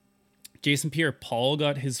Peters. Jason Pierre-Paul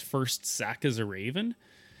got his first sack as a Raven,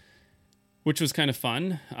 which was kind of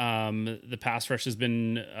fun. The pass rush has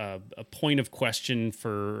been a point of question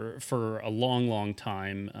for a long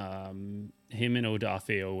time. Him and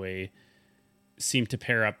Odafe Owe seem to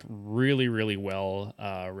pair up really, really well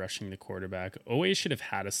rushing the quarterback. Owe should have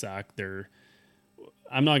had a sack there.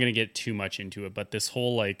 I'm not going to get too much into it, but this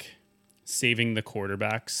whole like saving the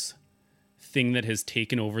quarterbacks thing that has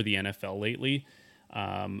taken over the NFL lately,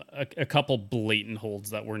 a couple blatant holds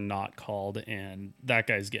that were not called, and that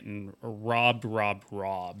guy's getting robbed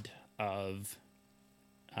of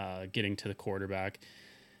getting to the quarterback.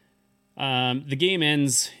 The game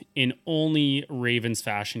ends in only Ravens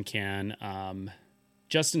fashion can.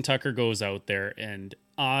 Justin Tucker goes out there, and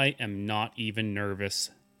I am not even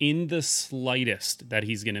nervous in the slightest that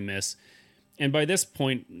he's going to miss. And by this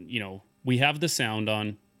point, we have the sound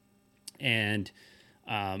on, and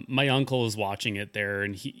my uncle is watching it there,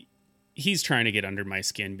 and he's trying to get under my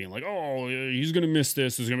skin, being like, oh, he's going to miss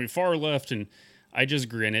this. There's going to be far left. And I just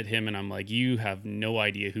grin at him, and I'm like, you have no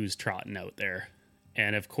idea who's trotting out there.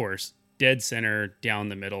 And of course, dead center, down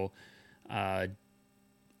the middle, a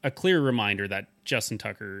clear reminder that Justin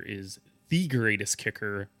Tucker is the greatest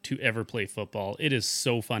kicker to ever play football. It is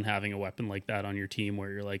so fun having a weapon like that on your team where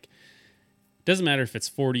you're like, doesn't matter if it's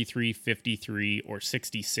 43, 53, or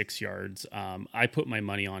 66 yards. I put my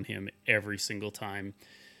money on him every single time.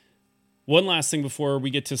 One last thing before we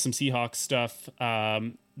get to some Seahawks stuff.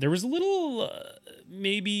 There was a little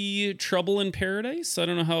maybe trouble in paradise. I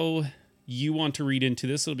don't know how you want to read into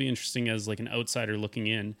this. It'll be interesting as like an outsider looking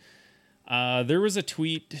in. There was a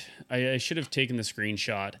tweet. I should have taken the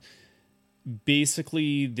screenshot.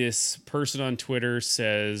 Basically, this person on Twitter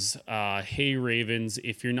says, hey, Ravens,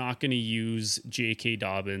 if you're not going to use J.K.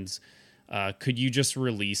 Dobbins, could you just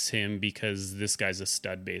release him because this guy's a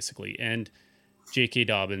stud, basically. And J.K.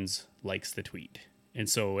 Dobbins likes the tweet. And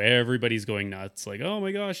so everybody's going nuts. Like, oh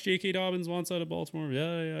my gosh, J.K. Dobbins wants out of Baltimore.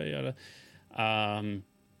 Yada. I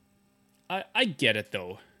get it,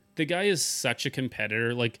 though. The guy is such a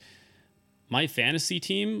competitor. Like, my fantasy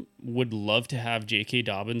team would love to have J.K.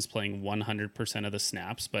 Dobbins playing 100% of the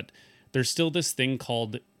snaps, but there's still this thing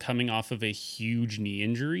called coming off of a huge knee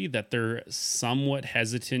injury that they're somewhat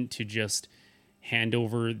hesitant to just hand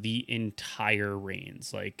over the entire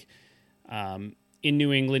reins. Like, in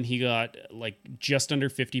New England, he got like just under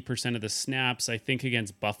 50% of the snaps. I think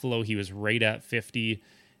against Buffalo, he was right at 50.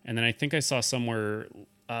 And then I think I saw somewhere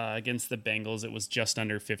against the Bengals, it was just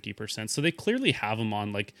under 50%. So they clearly have him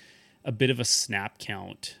on like a bit of a snap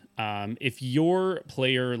count. If your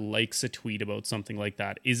player likes a tweet about something like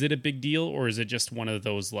that, is it a big deal, or is it just one of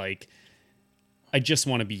those like, I just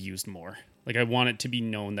want to be used more? Like, I want it to be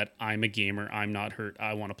known that I'm a gamer, I'm not hurt,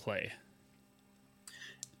 I want to play.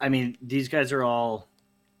 I mean, these guys are all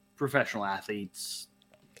professional athletes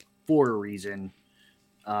for a reason.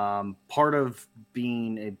 Part of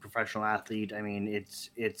being a professional athlete, I mean, it's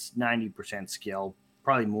 90% skill,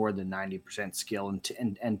 probably more than 90% skill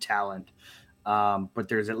and talent. But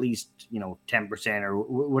there's at least, 10% or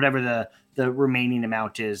whatever the remaining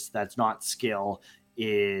amount is that's not skill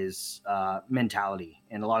is mentality.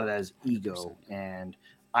 And a lot of that is ego. And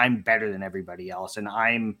I'm better than everybody else. And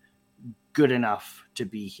I'm good enough to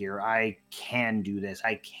be here. I can do this.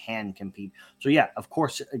 I can compete. So yeah, of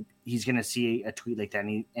course he's going to see a tweet like that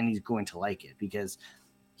and he's going to like it because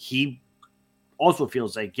he also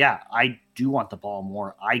feels like, yeah, I do want the ball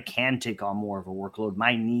more. I can take on more of a workload.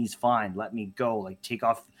 My knee's fine. Let me go. Like take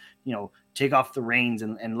off the reins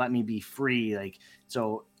and let me be free. Like,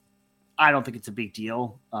 so I don't think it's a big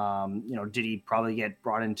deal. Did he probably get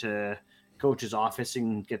brought into coach's office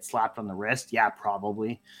and get slapped on the wrist? Yeah,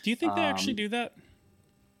 probably. Do you think they actually do that?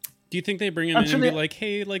 Do you think they bring him in and be like,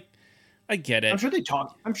 hey, like, I get it. I'm sure they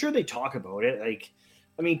talk about it. Like,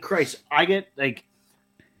 I mean, Christ, I get like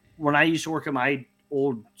when I used to work at my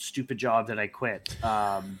old stupid job that I quit,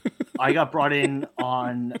 I got brought in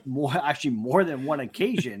on more than one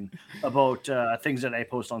occasion about things that I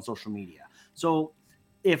post on social media. So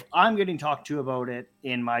if I'm getting talked to about it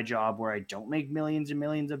in my job where I don't make millions and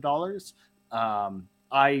millions of dollars,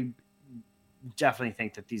 I definitely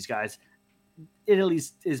think that these guys, it at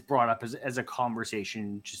least is brought up as a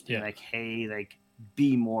conversation, just being like, hey, like,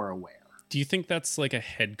 be more aware. Do you think that's like a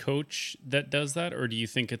head coach that does that? Or do you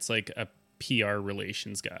think it's like a PR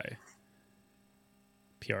relations guy?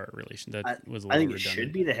 PR relation. That was a little I think redundant. It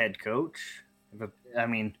should be the head coach. I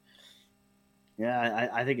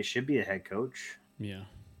think it should be a head coach. Yeah.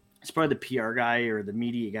 It's probably the PR guy or the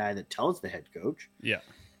media guy that tells the head coach. Yeah.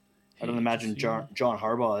 I don't imagine John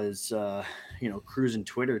Harbaugh is, cruising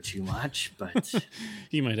Twitter too much, but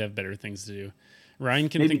he might have better things to do. Ryan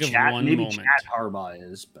can think of one moment. Chad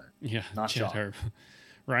Harbaugh is, but not Chad Harbaugh.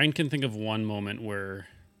 Ryan can think of one moment where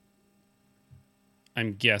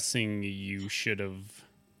I'm guessing you should have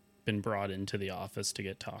been brought into the office to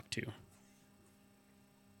get talked to.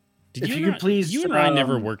 You and Ryan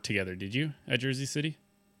never worked together, did you, at Jersey City?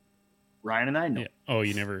 Ryan and I, no. Yeah. Oh,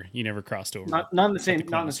 you never crossed over. Not in the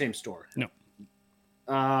same store. No.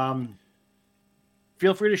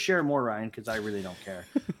 Feel free to share more, Ryan, because I really don't care.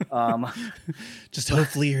 Just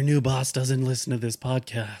hopefully your new boss doesn't listen to this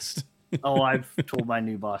podcast. I've told my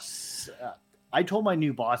new boss. I told my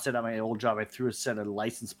new boss that at my old job I threw a set of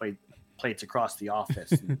license plates across the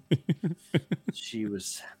office.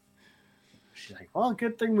 She's like, well,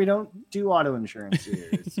 good thing we don't do auto insurance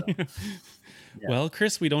here. So, yeah. Well,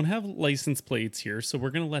 Chris, we don't have license plates here, so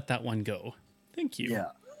we're going to let that one go. Thank you. Yeah.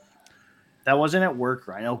 That wasn't at work,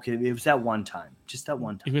 Ryan. Okay, it was that one time. Just that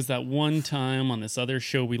one time. It was that one time on this other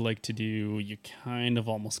show we like to do. You kind of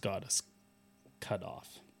almost got us cut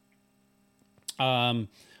off.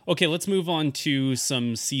 Okay, let's move on to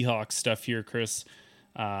some Seahawks stuff here, Chris.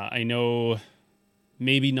 I know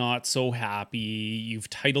maybe not so happy. You've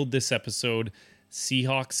titled this episode,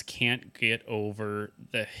 Seahawks Can't Get Over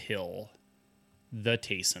the Hill, the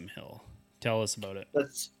Taysom Hill. Tell us about it.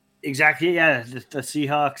 That's exactly, yeah. The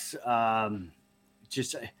Seahawks,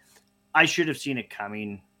 I should have seen it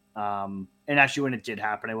coming. And actually, when it did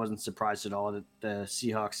happen, I wasn't surprised at all that the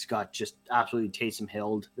Seahawks got just absolutely Taysom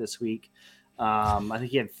Hilled this week. I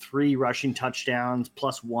think he had 3 rushing touchdowns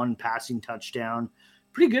plus 1 passing touchdown.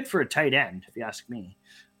 Pretty good for a tight end, if you ask me.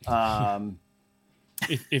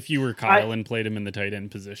 If you were Kyle and played him in the tight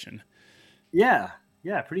end position. Yeah,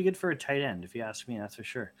 pretty good for a tight end, if you ask me, that's for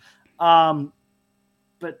sure.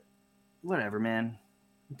 But whatever, man.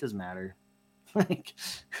 It doesn't matter. Like,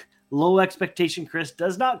 low expectation Chris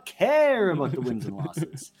does not care about the wins and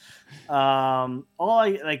losses.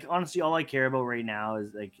 Honestly, all I care about right now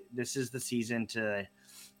is like this is the season to,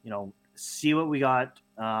 see what we got,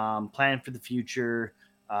 plan for the future.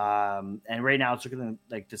 And right now it's looking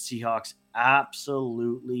like the Seahawks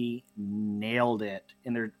absolutely nailed it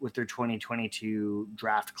with their 2022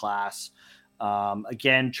 draft class.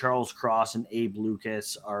 Again, Charles Cross and Abe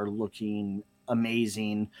Lucas are looking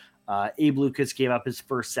amazing. Abe Lucas gave up his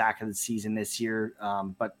first sack of the season this year,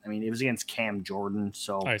 but I mean it was against Cam Jordan,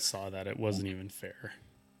 so I saw that it wasn't even fair.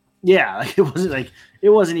 Yeah, it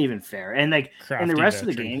wasn't even fair, and Crafty and the rest veteran.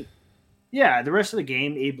 of the game, the rest of the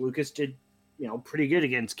game, Abe Lucas did pretty good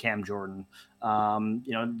against Cam Jordan.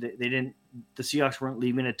 They didn't. The Seahawks weren't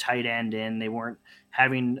leaving a tight end in. They weren't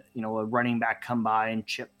having a running back come by and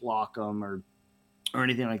chip block them or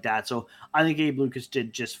anything like that. So I think Abe Lucas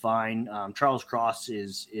did just fine. Charles Cross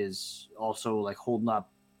is also like holding up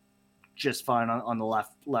just fine on the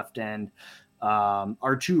left end.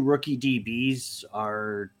 Our 2 rookie DBs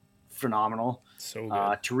are phenomenal. So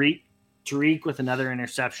good. Tariq with another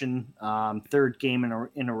interception, 3rd game in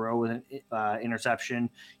a row with an interception.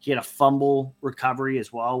 He had a fumble recovery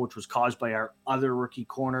as well, which was caused by our other rookie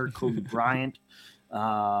corner, Kobe Bryant.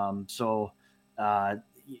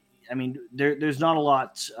 I mean, there's not a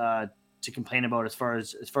lot to complain about as far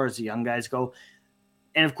as the young guys go.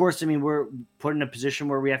 And of course, I mean, we're put in a position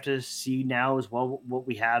where we have to see now as well what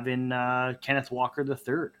we have in Kenneth Walker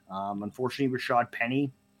III. Unfortunately, Rashad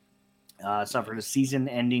Penny suffered a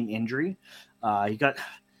season-ending injury. He got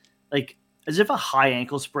as if a high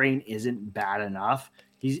ankle sprain isn't bad enough.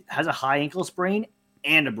 He has a high ankle sprain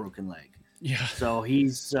and a broken leg. Yeah. So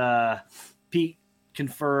he's Pete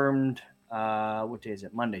confirmed. What day is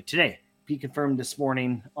it? Monday. Today, Pete confirmed this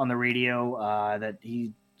morning on the radio that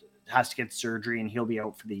he has to get surgery and he'll be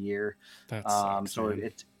out for the year. That sucks, so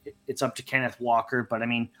man. it's up to Kenneth Walker, but I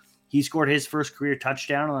mean, he scored his first career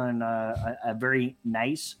touchdown on a very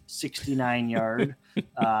nice 69-yard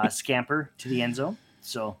scamper to the end zone.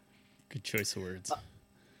 So Good choice of words.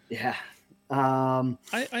 Yeah. I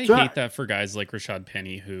hate that for guys like Rashad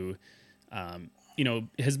Penny, who,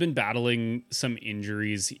 has been battling some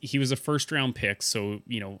injuries. He was a first-round pick, so,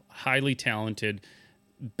 highly talented,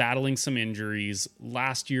 battling some injuries.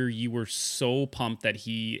 Last year, you were so pumped that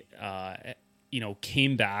he,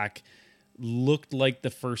 came back, looked like the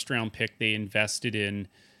first-round pick they invested in,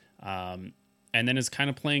 and then is kind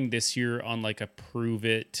of playing this year on like a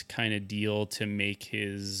prove-it kind of deal to make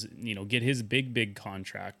his, get his big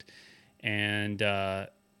contract. And,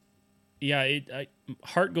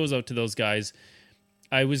 heart goes out to those guys.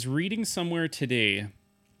 I was reading somewhere today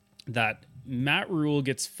that Matt Rule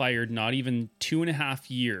gets fired not even 2.5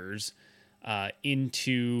 years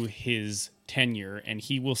into his tenure, and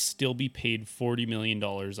he will still be paid $40 million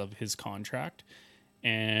of his contract.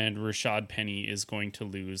 And Rashad Penny is going to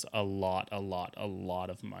lose a lot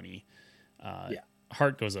of money.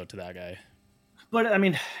 Heart goes out to that guy. But I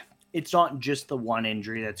mean, it's not just the one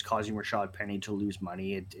injury that's causing Rashad Penny to lose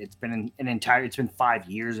money. It's been it's been 5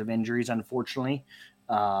 years of injuries, unfortunately.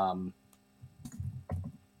 Like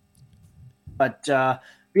I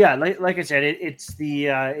said, it's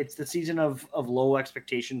the season of low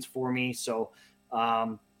expectations for me. So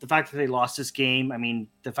the fact that they lost this game, I mean,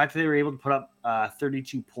 the fact that they were able to put up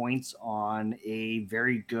 32 points on a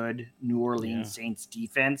very good New Orleans Saints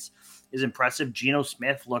defense is impressive. Geno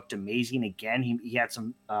Smith looked amazing again. He had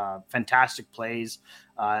some fantastic plays.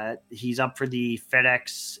 He's up for the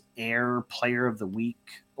FedEx Air Player of the Week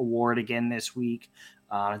award again this week.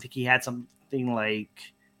 I think he had something like,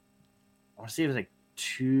 I want to say it was like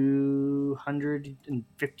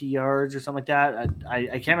 250 yards or something like that.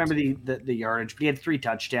 I can't remember the yardage, but he had 3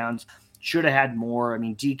 touchdowns. Should have had more. I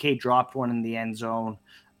mean, DK dropped one in the end zone.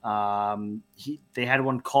 They had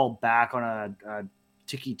one called back on a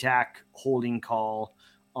ticky-tack holding call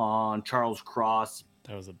on Charles Cross.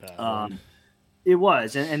 That was a bad one. It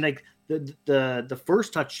was, and like the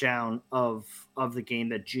first touchdown of the game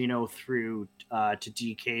that Geno threw to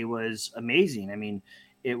DK was amazing. I mean,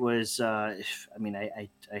 it was, I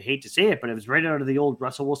hate to say it, but it was right out of the old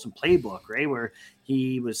Russell Wilson playbook, right? Where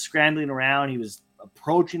he was scrambling around. He was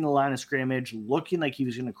approaching the line of scrimmage, looking like he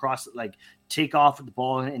was going to cross, like take off with the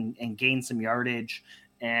ball and gain some yardage.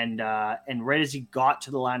 And right as he got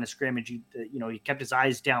to the line of scrimmage, he kept his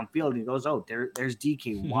eyes downfield and he goes, "Oh, there's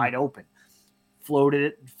DK wide open."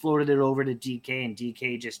 Floated it over to DK, and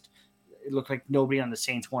DK just, it looked like nobody on the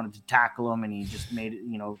Saints wanted to tackle him, and he just made it,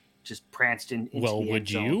 just pranced into the end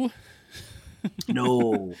zone. You?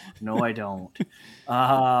 No, I don't.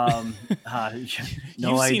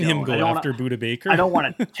 You've seen him go after Budda Baker. I don't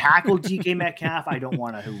want to tackle DK Metcalf. I don't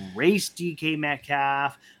want to race DK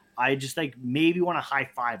Metcalf. I just maybe want to high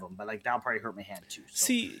five him, but that'll probably hurt my hand too. So,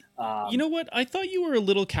 see, you know what? I thought you were a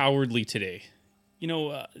little cowardly today.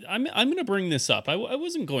 I'm going to bring this up. I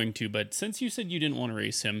wasn't going to, but since you said you didn't want to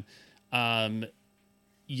race him,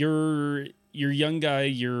 your young guy,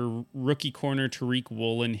 your rookie corner Tariq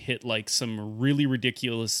Woolen hit some really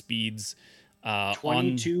ridiculous speeds.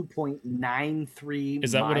 22.93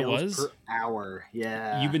 is that what it miles was? Per hour.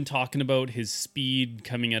 Yeah. You've been talking about his speed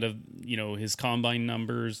coming out of, his combine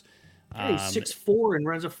numbers. He's 6'4" and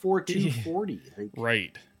runs a 4.240.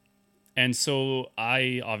 Right. And so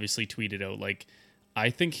I obviously tweeted out, I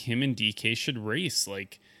think him and DK should race.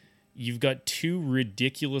 You've got two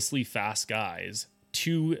ridiculously fast guys,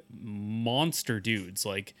 two monster dudes.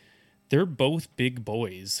 They're both big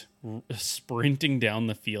boys sprinting down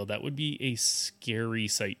the field. That would be a scary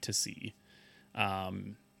sight to see. I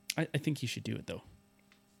think you should do it though.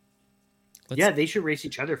 They should race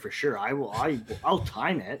each other for sure. I'll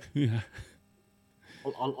time it. Yeah.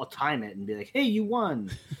 I'll time it and be like, "Hey, you won."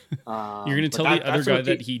 You're going to tell the other guy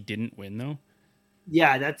that he didn't win though?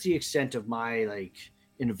 Yeah, that's the extent of my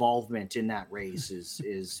involvement in that race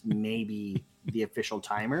is maybe the official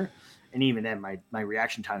timer, and even then my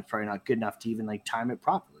reaction time is probably not good enough to even time it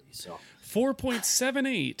properly. So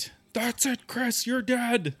 4.78. That's it, Chris. You're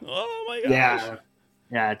dead. Oh my gosh.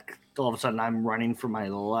 Yeah. All of a sudden I'm running for my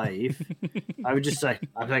life. I was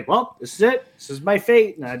well, this is it. This is my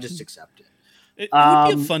fate, and I just accept it. It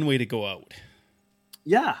would be a fun way to go out.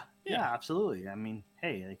 Yeah, absolutely. I mean,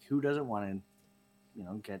 hey, who doesn't want to,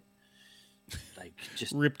 get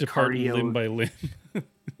just ripped apart limb by limb?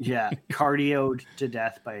 Yeah, cardioed to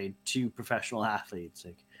death by two professional athletes,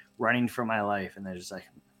 running for my life, and they're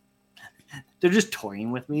just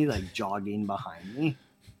toying with me, jogging behind me.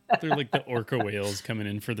 They're like the orca whales coming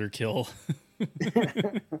in for their kill.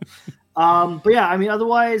 But yeah, I mean,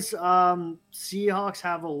 otherwise, Seahawks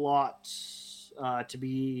have a lot to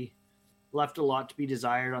be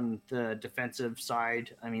desired on the defensive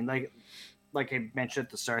side. I mean, like I mentioned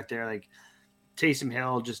at the start there, Taysom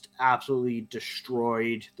Hill just absolutely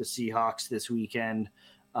destroyed the Seahawks this weekend.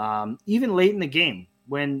 Even late in the game,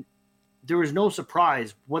 when there was no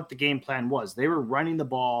surprise what the game plan was, they were running the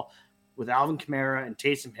ball with Alvin Kamara and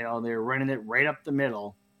Taysom Hill. They were running it right up the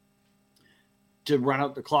middle to run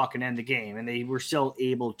out the clock and end the game, and they were still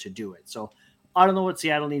able to do it. So I don't know what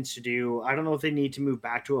Seattle needs to do. I don't know if they need to move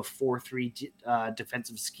back to a 4-3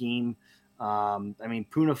 defensive scheme. I mean,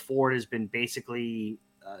 Poona Ford has been basically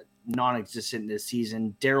non-existent this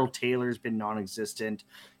season. Darrell Taylor's been non-existent.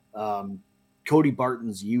 Cody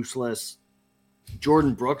Barton's useless.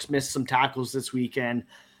 Jordan Brooks missed some tackles this weekend.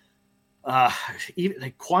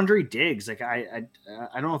 Even Quandre Diggs, I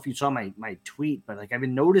don't know if you saw my tweet, but I've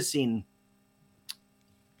been noticing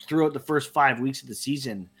throughout the first 5 weeks of the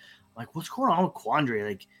season, what's going on with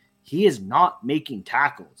Quandre? He is not making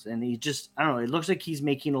tackles, and he just, I don't know, it looks like he's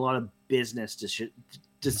making a lot of business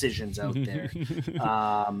decisions out there.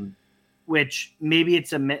 Which maybe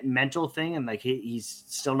it's a mental thing, and he's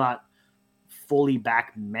still not fully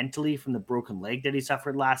back mentally from the broken leg that he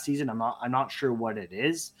suffered last season. I'm not sure what it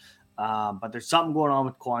is. But there's something going on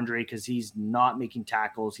with Quandre because he's not making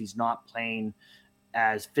tackles. He's not playing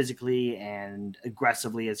as physically and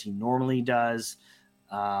aggressively as he normally does.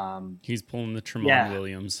 He's pulling the Tremont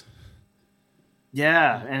Williams.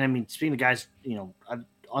 Yeah. And I mean, speaking of guys,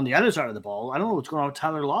 on the other side of the ball, I don't know what's going on with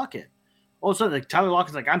Tyler Lockett. All of a sudden, Tyler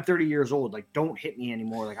Lockett's I'm 30 years old. Don't hit me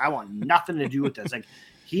anymore. I want nothing to do with this.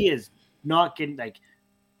 He is not getting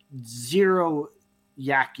zero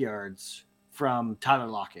yak yards from Tyler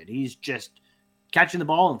Lockett. He's just catching the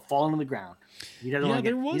ball and falling on the ground. He doesn't want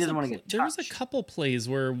to get touched. There was a couple plays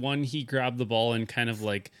where he grabbed the ball and kind of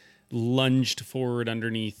lunged forward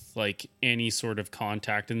underneath any sort of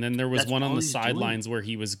contact, and then there was one on the sidelines where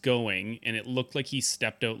he was going, and it looked like he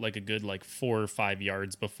stepped out a good 4 or 5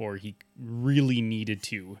 yards before he really needed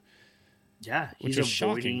to. Yeah, he's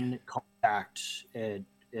avoiding contact at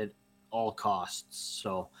all costs.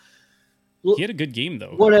 So he had a good game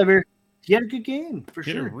though. Whatever. He had a good game for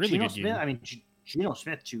sure. He had a really good game. I mean, Geno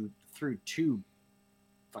Smith threw two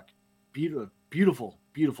fucking beautiful,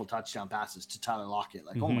 beautiful touchdown passes to Tyler Lockett.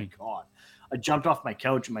 Like, oh my God. I jumped off my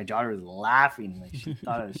couch and my daughter was laughing. Like, she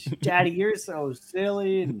thought it was, Daddy, you're so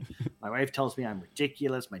silly. And my wife tells me I'm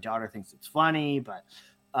ridiculous. My daughter thinks it's funny, but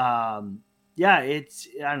yeah, it's,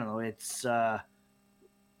 I don't know. It's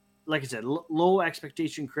like I said, low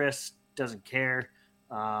expectation. Chris doesn't care.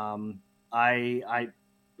 I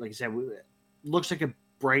like I said, looks like a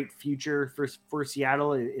bright future for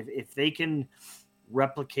Seattle. If they can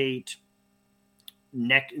replicate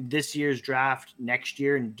this year's draft next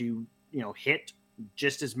year and do, hit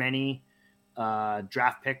just as many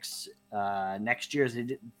draft picks next year as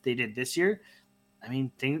they did this year, I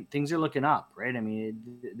mean, things are looking up, right? I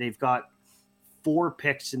mean, they've got 4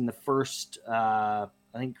 picks in the first, I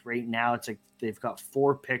think right now it's like they've got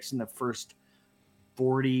 4 picks in the first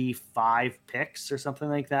 45 picks or something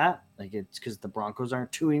like that. Like, it's because the Broncos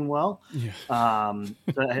aren't doing well. Yeah. So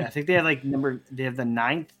I think they have they have the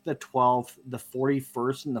 9th, the 12th, the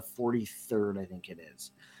 41st, and the 43rd, I think it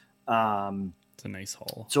is. It's a nice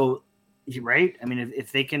haul. So, right? I mean,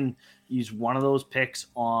 if they can use one of those picks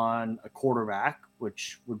on a quarterback,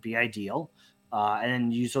 which would be ideal, and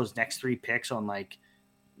then use those next 3 picks on like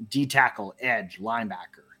D tackle, edge,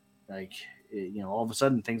 linebacker, like, all of a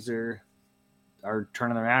sudden things are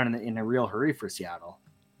turning around in a real hurry for Seattle.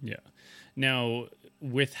 Yeah. Now,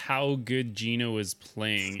 with how good Geno is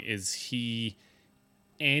playing, is he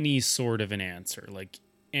any sort of an answer? Like,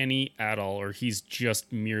 any at all, or he's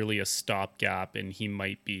just merely a stopgap and he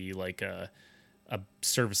might be like a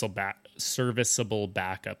serviceable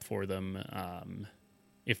backup for them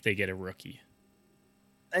if they get a rookie?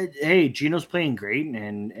 Hey, Geno's playing great,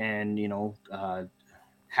 and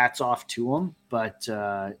hats off to him, but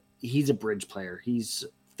he's a bridge player. He's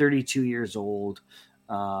 32 years old.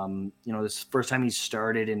 This first time he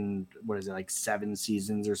started in, what is it, like 7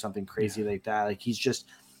 seasons or something crazy like that. Like, he's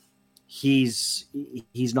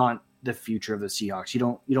not the future of the Seahawks.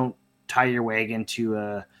 You don't tie your wagon to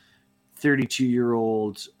a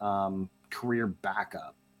 32-year-old career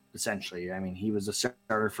backup, essentially. I mean, he was a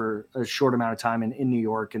starter for a short amount of time in New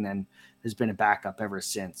York and then has been a backup ever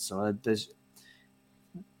since. So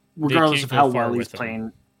regardless of how well he's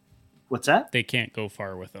playing. What's that? They can't go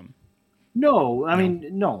far with him. No, I mean,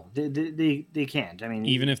 no, they can't. I mean,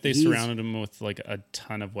 even if they surrounded him with like a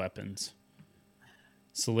ton of weapons,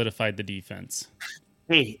 solidified the defense.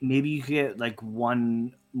 Hey, maybe you could get like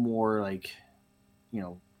one more, like,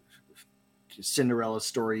 Cinderella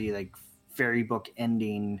story, like fairy book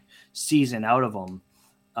ending season out of him.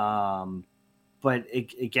 But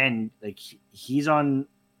again, like, he's on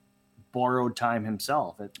borrowed time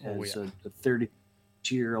himself as a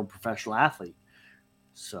 32-year-old professional athlete.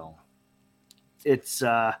 So it's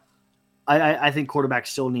I think quarterback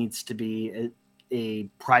still needs to be a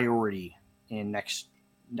priority in next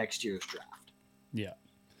year's draft. Yeah,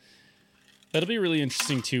 that'll be really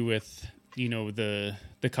interesting too with the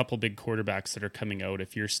couple big quarterbacks that are coming out.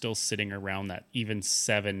 If you're still sitting around that even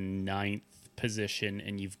 9th position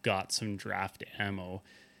and you've got some draft ammo,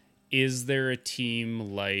 is there a team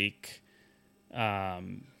like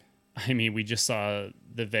we just saw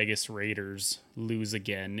the Vegas Raiders lose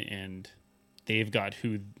again, and they've got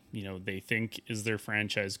who they think is their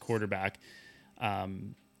franchise quarterback.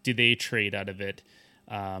 Do they trade out of it?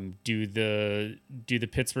 Do the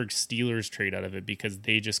Pittsburgh Steelers trade out of it because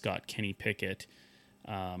they just got Kenny Pickett?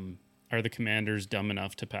 Are the Commanders dumb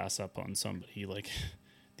enough to pass up on somebody? Like,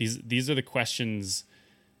 these are the questions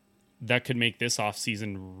that could make this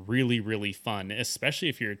offseason really, really fun, especially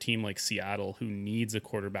if you're a team like Seattle who needs a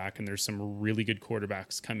quarterback and there's some really good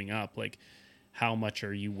quarterbacks coming up. Like, how much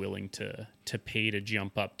are you willing to pay to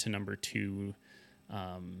jump up to number 2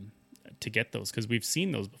 to get those? Because we've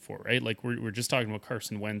seen those before, right? Like, we're just talking about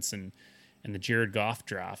Carson Wentz and the Jared Goff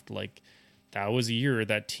draft. Like, that was a year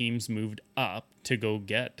that teams moved up to go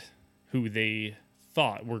get who they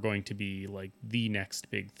thought were going to be like the next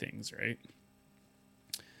big things, right?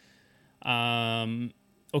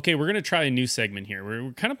 Okay, we're going to try a new segment here.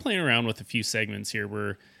 We're kind of playing around with a few segments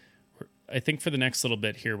here. I think for the next little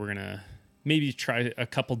bit here, we're going to maybe try a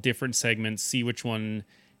couple different segments, see which one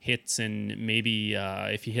hits, and maybe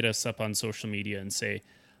if you hit us up on social media and say,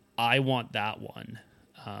 I want that one.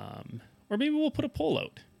 Or maybe we'll put a poll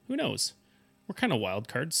out. Who knows? We're kind of wild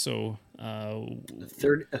cards, so... a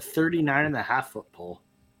 39.5-foot poll.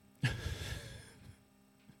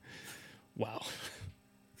 Wow.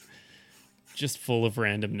 Just full of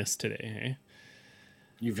randomness today, eh?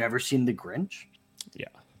 You've never seen The Grinch? Yeah.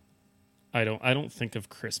 I don't think of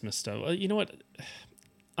Christmas stuff. You know what?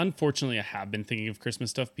 Unfortunately, I have been thinking of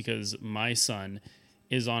Christmas stuff because my son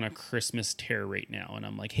is on a Christmas tear right now. And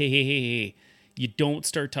I'm like, hey, you don't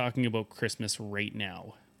start talking about Christmas right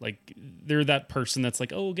now. Like, they're that person that's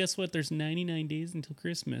like, oh, guess what? There's 99 days until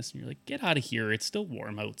Christmas. And you're like, get out of here. It's still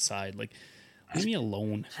warm outside. Like, leave me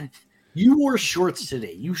alone. You wore shorts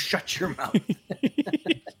today. You shut your mouth.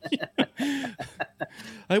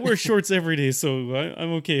 I wear shorts every day, so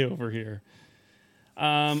I'm okay over here.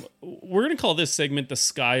 We're going to call this segment The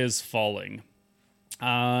Sky is Falling.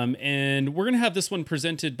 And we're going to have this one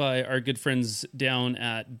presented by our good friends down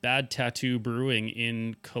at Bad Tattoo Brewing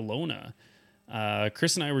in Kelowna.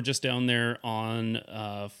 Chris and I were just down there on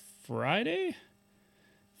Friday.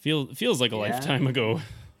 Feels like a lifetime ago.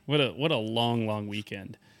 What a long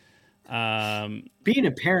weekend. Being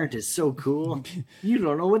a parent is so cool. You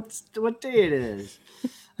don't know what day it is.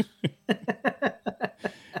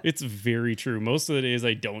 It's very true. Most of the days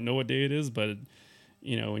I don't know what day it is, but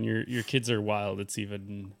when your kids are wild, it's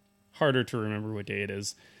even harder to remember what day it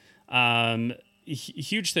is.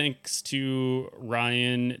 Huge thanks to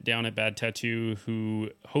Ryan down at Bad Tattoo who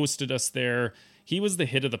hosted us there. He was the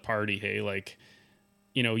hit of the party. Hey, like,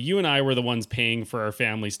 you and I were the ones paying for our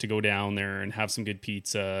families to go down there and have some good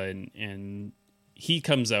pizza. And he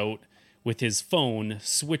comes out with his phone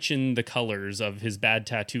switching the colors of his Bad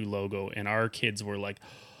Tattoo logo. And our kids were like,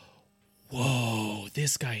 whoa,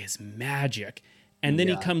 this guy is magic. And then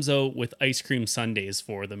he comes out with ice cream sundaes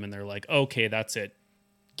for them. And they're like, okay, that's it.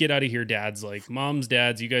 Get out of here, dads. Like, moms,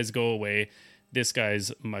 dads, you guys go away. This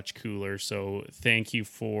guy's much cooler. So thank you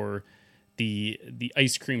for the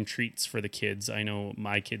ice cream treats for the kids. I know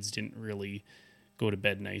my kids didn't really go to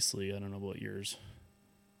bed nicely. I don't know about yours.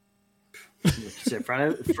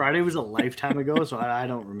 Friday was a lifetime ago, so I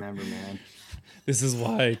don't remember, man. This is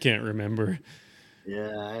why I can't remember.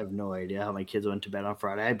 Yeah, I have no idea how my kids went to bed on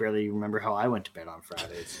Friday. I barely remember how I went to bed on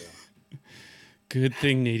Friday. So. Good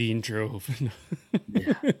thing Nadine drove.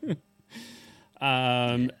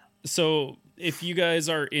 So if you guys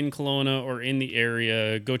are in Kelowna or in the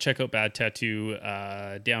area, go check out Bad Tattoo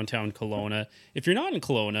downtown Kelowna. If you're not in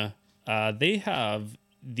Kelowna, they have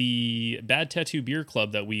the Bad Tattoo Beer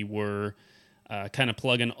Club that we were kind of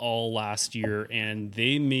plugging all last year, and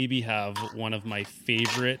they maybe have one of my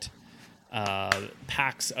favorite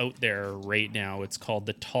packs out there right now. It's called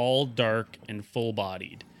the Tall, Dark, and Full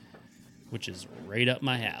Bodied, which is right up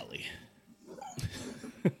my alley.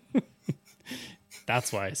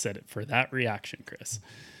 That's why I said it, for that reaction, Chris.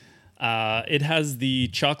 It has the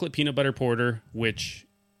chocolate peanut butter porter, which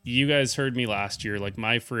you guys heard me last year. Like,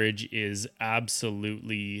 my fridge is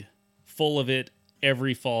absolutely full of it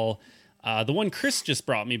every fall. The one Chris just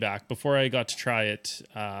brought me back before I got to try it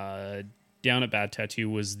down at Bad Tattoo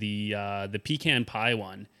was the pecan pie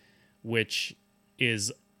one, which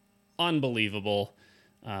is unbelievable.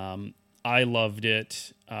 I loved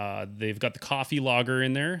it. They've got the coffee lager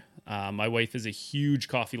in there. My wife is a huge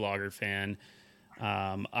coffee lager fan.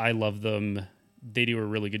 I love them. They do a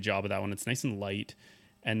really good job of that one. It's nice and light.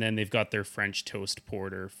 And then they've got their French toast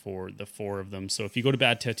porter for the four of them. So if you go to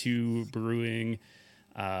Bad Tattoo Brewing,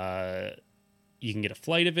 you can get a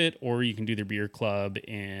flight of it, or you can do their beer club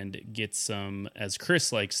and get some, as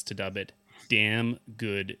Chris likes to dub it, damn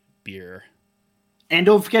good beer. And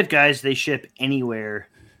don't forget, guys, they ship anywhere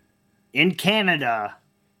in Canada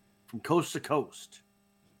from coast to coast.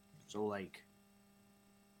 So, like,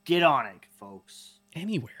 get on it, folks.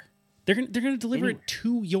 Anywhere. They're gonna deliver it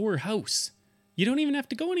to your house. You don't even have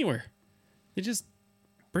to go anywhere. They just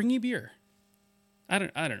bring you beer. I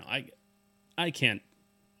don't know. I can't.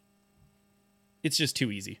 It's just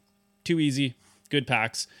too easy. Too easy. Good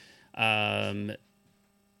packs. So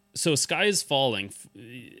Sky is Falling.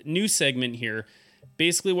 New segment here.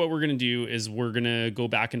 Basically what we're going to do is we're going to go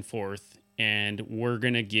back and forth, and we're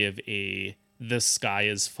going to give the sky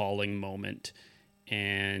is falling moment.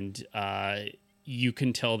 And you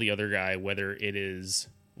can tell the other guy whether it is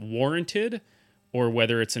warranted or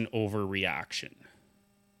whether it's an overreaction.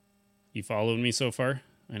 You following me so far?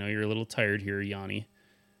 I know you're a little tired here, Yanni.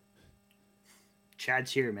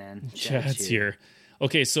 Chad's here, man. Chad's here.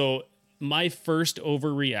 Okay, so my first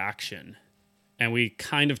overreaction, and we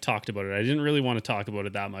kind of talked about it. I didn't really want to talk about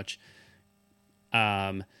it that much.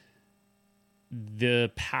 The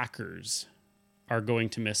Packers are going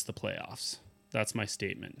to miss the playoffs. That's my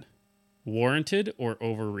statement. Warranted or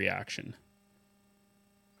overreaction?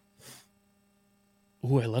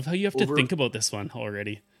 Ooh, I love how you have to think about this one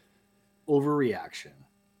already. Overreaction.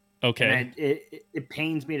 Okay. And it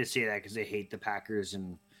pains me to say that because I hate the Packers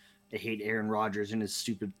and I hate Aaron Rodgers and his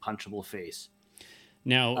stupid punchable face.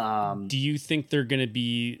 Now, do you think they're going to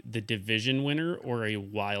be the division winner or a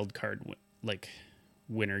wild card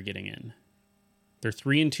winner getting in? They're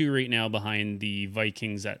 3-2 right now behind the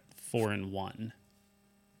Vikings at 4-1.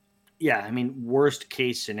 Yeah, I mean, worst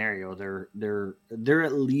case scenario, they're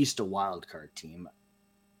at least a wild card team.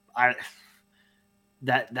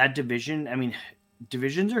 That division, I mean,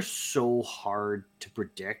 divisions are so hard to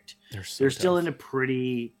predict. They're still in a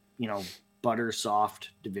pretty, butter soft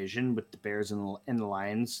division with the Bears and the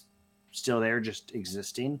Lions still there, just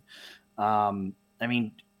existing. I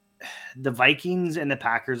mean, the Vikings and the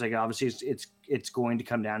Packers, like obviously it's going to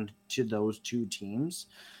come down to those two teams.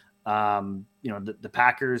 The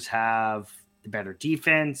Packers have the better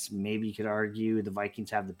defense. Maybe you could argue the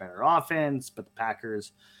Vikings have the better offense, but the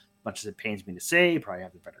Packers, much as it pains me to say, probably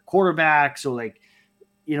have the better quarterback. So like,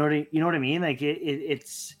 you know what I mean? Like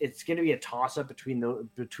it's going to be a toss up between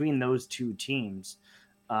those two teams.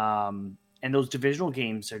 And those divisional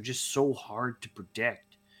games are just so hard to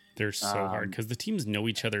predict. They're so hard because the teams know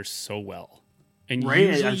each other so well. And right,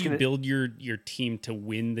 usually you build your team to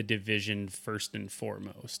win the division first and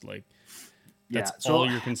foremost. Like that's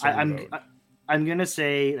all you're concerned about. I'm going to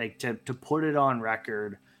say, like, to put it on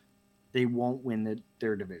record, they won't win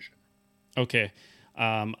their division. Okay.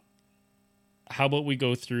 How about we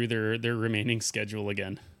go through their remaining schedule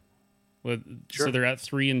again? Sure. So they're at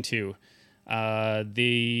 3-2.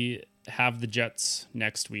 They have the Jets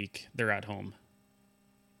next week. They're at home.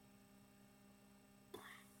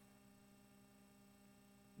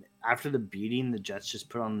 After the beating the Jets just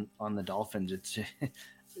put on the Dolphins, it's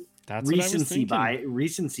that's recency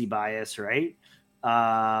bias, right?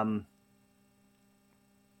 I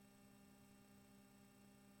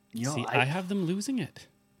have them losing it.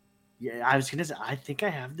 Yeah, I was gonna say I think I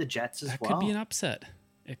have the Jets as well. That could be an upset.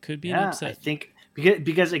 It could be an upset. I think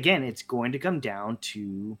because again, it's going to come down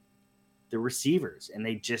to the receivers, and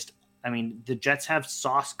the Jets have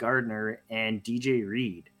Sauce Gardner and DJ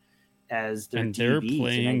Reed as their DBs, they're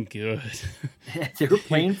playing good. They're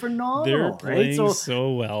playing phenomenal. They're playing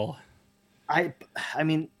so well. I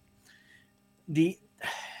mean, the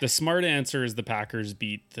smart answer is the Packers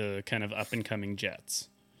beat the kind of up and coming Jets.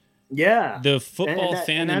 Yeah. The football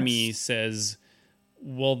fan in me says,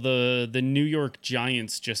 well, the New York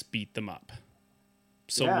Giants just beat them up.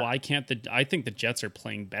 So why can't I think the Jets are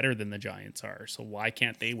playing better than the Giants are. So why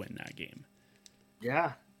can't they win that game?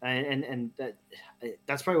 Yeah. And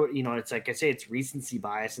that's probably what, it's like I say, it's recency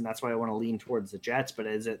bias, and that's why I want to lean towards the Jets. But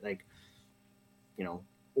is it like,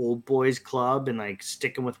 old boys club and like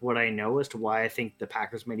sticking with what I know as to why I think the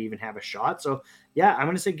Packers might even have a shot? So yeah, I'm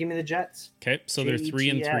going to say give me the Jets. Okay, so they're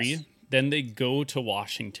 3-3. Then they go to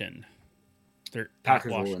Washington. They're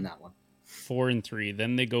Packers will win that one. 4-3.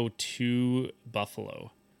 Then they go to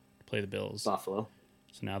Buffalo to play the Bills. Buffalo.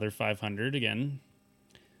 So now they're 500 again.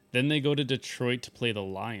 Then they go to Detroit to play the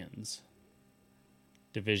Lions.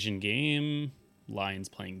 Division game. Lions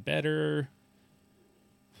playing better.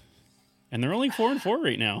 And they're only 4-4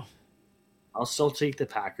 right now. I'll still take the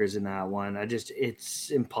Packers in that one. It's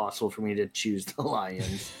impossible for me to choose the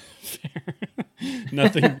Lions.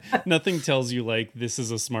 Nothing tells you like this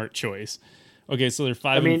is a smart choice. Okay, so they're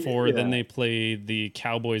 5-4. Yeah. Then they play the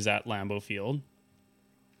Cowboys at Lambeau Field.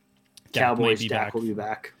 Dak will be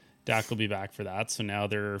back. Dak will be back for that. So now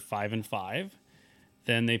they're 5-5.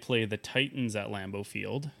 Then they play the Titans at Lambeau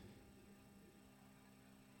Field.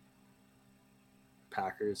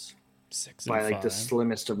 Packers. 6-5. By like the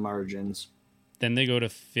slimmest of margins. Then they go to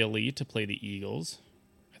Philly to play the Eagles.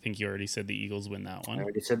 I think you already said the Eagles win that one. I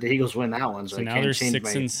already said the Eagles win that one. So now they're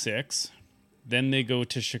 6-6. Then they go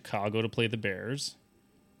to Chicago to play the Bears.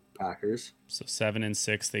 Packers. So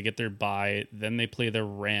 7-6. They get their bye. Then they play the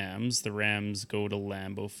Rams. The Rams go to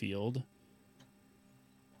Lambeau Field.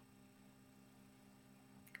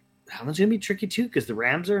 That one's going to be tricky too, because the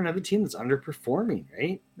Rams are another team that's underperforming,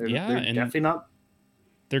 right? They're definitely not.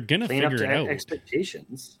 They're going to figure it out.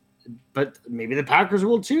 Expectations, but maybe the Packers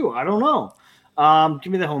will too. I don't know. Give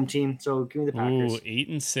me the home team. So give me the Packers.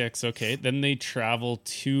 8-6. Okay. Then they travel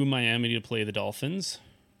to Miami to play the Dolphins.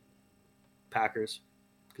 Packers.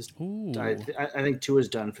 I think Tua's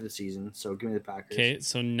done for the season. So give me the Packers. Okay.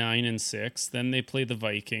 So 9-6. Then they play the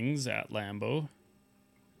Vikings at Lambeau.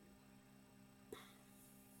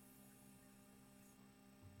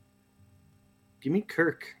 Give me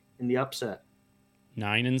Kirk in the upset.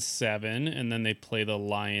 9-7, and then they play the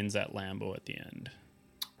Lions at Lambeau at the end.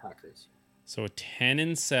 Packers. So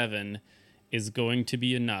 10-7 is going to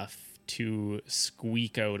be enough to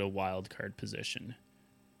squeak out a wild card position.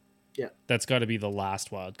 Yeah. That's got to be the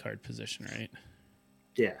last wild card position, right?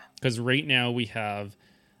 Yeah. Because right now we have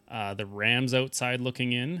the Rams outside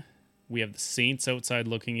looking in. We have the Saints outside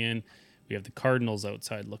looking in. We have the Cardinals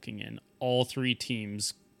outside looking in. All three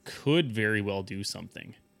teams could very well do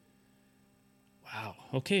something. Wow.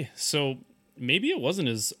 Okay. So maybe it wasn't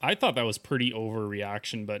as, I thought that was pretty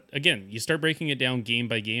overreaction, but again, you start breaking it down game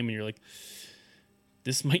by game and you're like,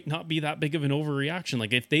 this might not be that big of an overreaction.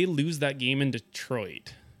 Like if they lose that game in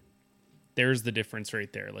Detroit, there's the difference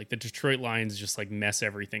right there. Like the Detroit Lions just like mess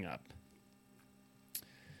everything up.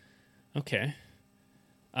 Okay.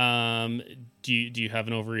 Do you have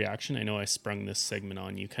an overreaction? I know I sprung this segment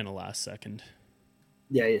on you kind of last second.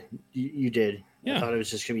 Yeah, you did. Yeah. I thought it was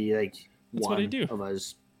just gonna be like That's what I do. of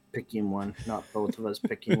us picking one, not both of us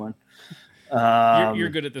picking one. You're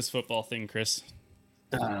good at this football thing, Chris.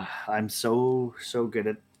 I'm so good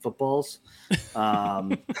at footballs.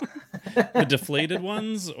 The deflated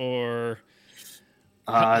ones, or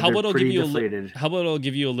how about I'll give you I'll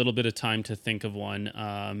give you a little bit of time to think of one.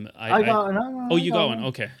 I got one. Oh, you got one.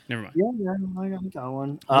 Okay, never mind. Yeah, I got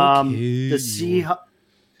one. Okay,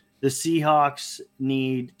 the Seahawks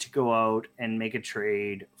need to go out and make a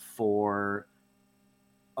trade for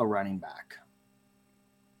a running back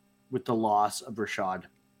with the loss of Rashad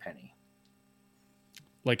Penny.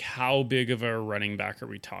 Like, how big of a running back are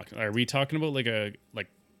we talking? Are we talking about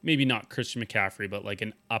like maybe not Christian McCaffrey, but like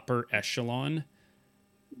an upper echelon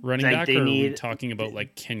running back? Or are we talking about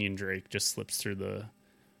like Kenyon Drake just slips through the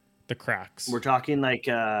cracks? We're talking like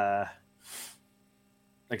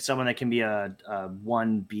someone that can be a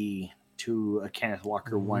 1B to a Kenneth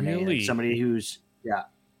Walker 1A. Really? Like somebody who's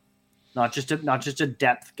not just a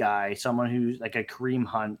depth guy, someone who's like a Kareem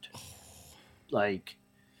Hunt. Like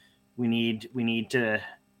we need to,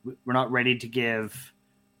 we're not ready to give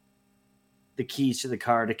the keys to the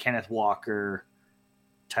car to Kenneth Walker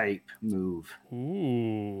type move.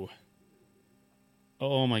 Ooh.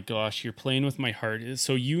 Oh my gosh, you're playing with my heart.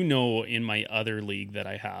 So in my other league that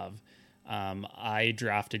I have, I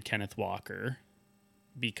drafted Kenneth Walker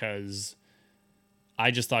because I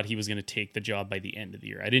just thought he was going to take the job by the end of the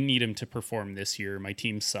year. I didn't need him to perform this year. My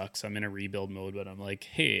team sucks. I'm in a rebuild mode, but I'm like,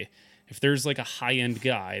 hey, if there's like a high-end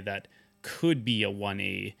guy that could be a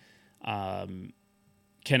 1A,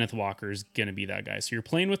 Kenneth Walker's going to be that guy. So you're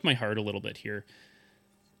playing with my heart a little bit here.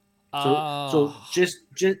 So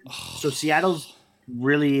Seattle's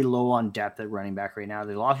really low on depth at running back right now.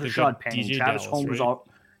 They lost Rashad Penny. Travis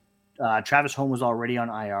Holm was already on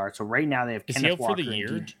IR. So right now they have Kenneth Walker for the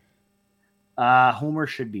year? Homer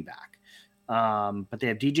should be back. But they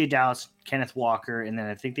have DJ Dallas, Kenneth Walker, and then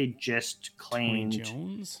I think they just claimed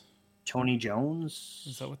Tony Jones.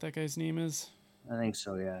 Is that what that guy's name is? I think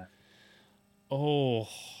so, yeah. Oh,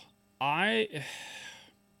 I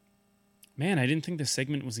didn't think this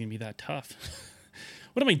segment was going to be that tough.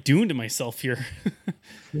 What am I doing to myself here?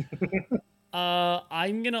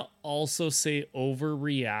 I'm going to also say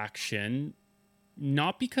overreaction,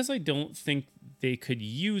 not because I don't think they could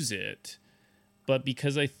use it, but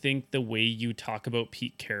because I think the way you talk about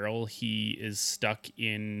Pete Carroll, he is stuck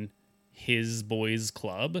in his boys'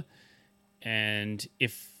 club. And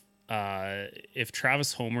if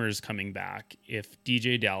Travis Homer is coming back, if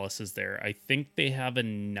DJ Dallas is there, I think they have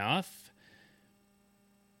enough.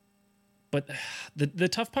 But the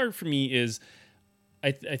tough part for me is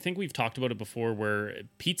I think we've talked about it before where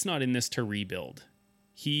Pete's not in this to rebuild.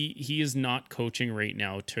 He is not coaching right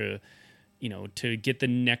now to get the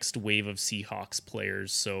next wave of Seahawks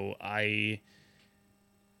players. So I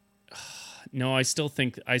still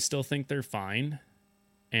think they're fine,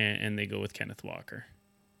 and they go with Kenneth Walker.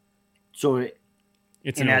 So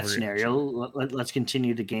it's in that scenario, let's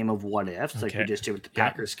continue the game of what ifs, like we just did with the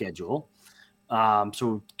Packers schedule.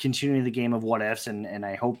 So continuing the game of what ifs, and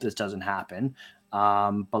I hope this doesn't happen.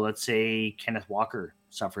 But let's say Kenneth Walker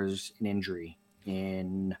suffers an injury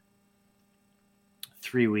in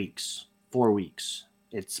 3 weeks, 4 weeks.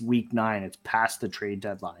 It's week 9. It's past the trade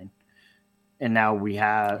deadline. And now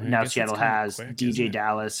Seattle has DJ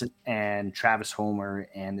Dallas and Travis Homer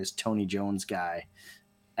and this Tony Jones guy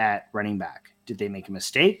at running back. Did they make a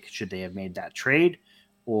mistake? Should they have made that trade?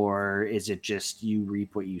 Or is it just you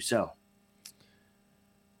reap what you sow?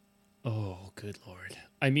 Oh, good Lord.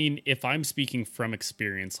 I mean, if I'm speaking from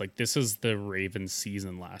experience, like this is the Ravens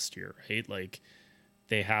season last year, right? Like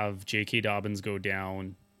they have J.K. Dobbins go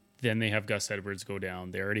down, then they have Gus Edwards go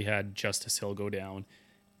down. They already had Justice Hill go down,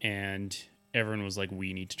 and everyone was like,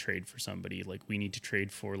 we need to trade for somebody. Like we need to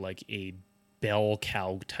trade for like a bell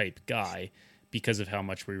cow type guy because of how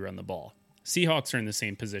much we run the ball. Seahawks are in the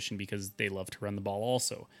same position because they love to run the ball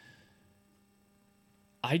also.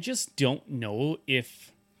 I just don't know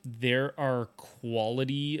if there are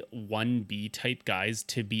quality 1B type guys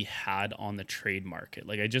to be had on the trade market.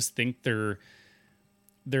 Like I just think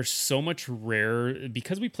there's so much rare,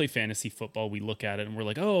 because we play fantasy football, we look at it and we're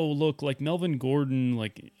like, oh, look, like Melvin Gordon,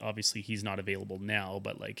 like obviously he's not available now,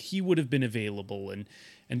 but like he would have been available, and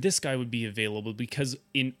this guy would be available, because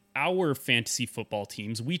in our fantasy football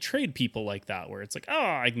teams, we trade people like that, where it's like,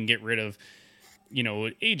 oh, I can get rid of,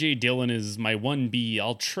 AJ Dillon is my 1B.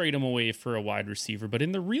 I'll trade him away for a wide receiver. But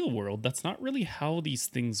in the real world, that's not really how these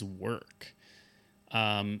things work.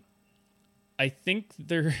 I think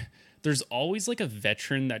there's always like a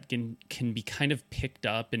veteran that can be kind of picked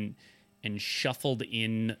up and shuffled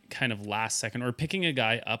in kind of last second, or picking a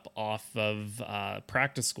guy up off of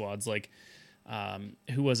practice squads. Like,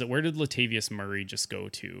 who was it? Where did Latavius Murray just go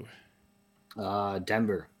to?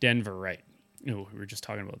 Denver, right. No, we were just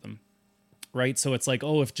talking about them. Right. So it's like,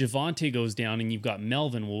 oh, if Javonte goes down and you've got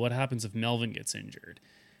Melvin, well, what happens if Melvin gets injured?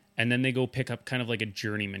 And then they go pick up kind of like a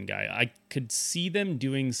journeyman guy. I could see them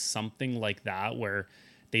doing something like that, where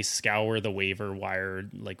they scour the waiver wire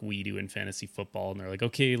like we do in fantasy football. And they're like,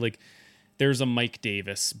 okay, like there's a Mike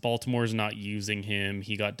Davis. Baltimore's not using him.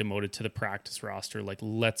 He got demoted to the practice roster. Like,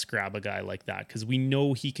 let's grab a guy like that, because we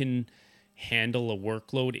know he can handle a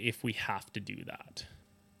workload if we have to do that.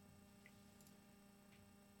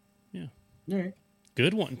 Yeah. All right.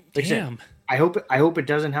 Good one. Like Damn. I hope it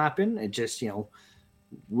doesn't happen. It just,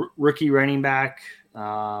 rookie running back,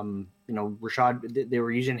 Rashad, they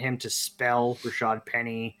were using him to spell Rashad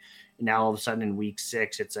Penny. And now all of a sudden in week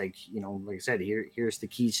 6, it's like, like I said, here's the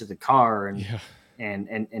keys to the car and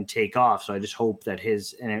take off. So I just hope that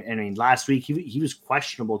I mean, last week he was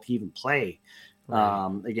questionable to even play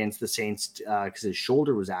against the Saints because his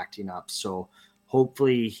shoulder was acting up. So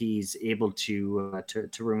hopefully he's able to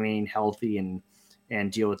remain healthy and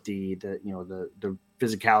deal with the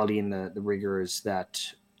physicality and the rigors that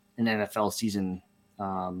an NFL season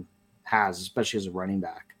has, especially as a running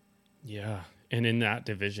back. Yeah, and in that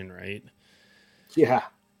division, right? Yeah.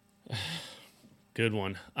 Good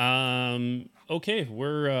one. Okay,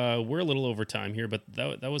 we're a little over time here, but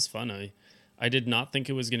that was fun. I did not think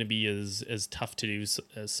it was going to be as tough to do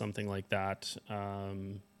as something like that.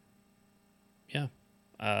 Yeah.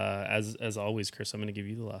 As always, Chris, I'm going to give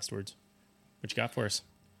you the last words. What you got for us?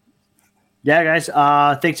 Yeah, guys.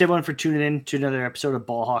 Thanks everyone for tuning in to another episode of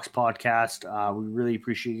Ball Hawks Podcast. We really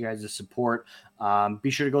appreciate you guys' support.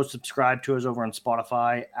 Be sure to go subscribe to us over on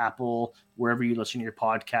Spotify, Apple, wherever you listen to your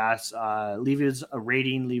podcasts. Leave us a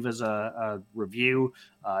rating, leave us a review.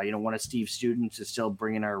 One of Steve's students is still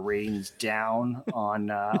bringing our ratings down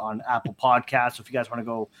on Apple Podcasts. So if you guys want to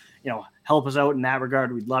go, help us out in that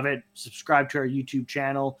regard, we'd love it. Subscribe to our YouTube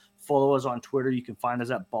channel. Follow us on Twitter. You can find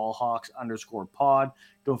us at ballhawks_pod.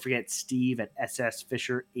 Don't forget Steve at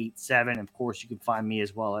ssfisher87. Of course, you can find me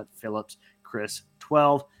as well at Phillips Chris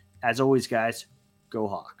 12. As always, guys, go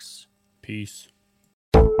Hawks. Peace.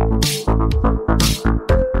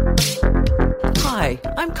 Hi,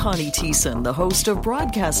 I'm Connie Thiessen, the host of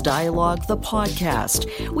Broadcast Dialogue, the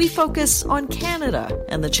podcast. We focus on Canada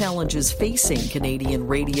and the challenges facing Canadian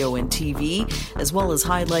radio and TV, as well as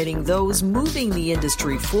highlighting those moving the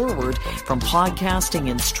industry forward from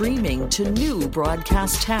podcasting and streaming to new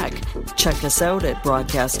broadcast tech. Check us out at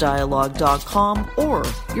broadcastdialogue.com or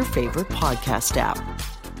your favorite podcast app.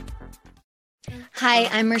 Hi,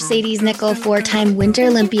 I'm Mercedes Nichol, 4-time Winter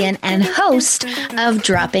Olympian and host of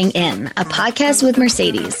Dropping In, a podcast with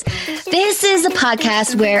Mercedes. This is a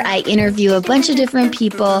podcast where I interview a bunch of different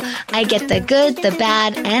people. I get the good, the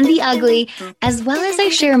bad, and the ugly, as well as I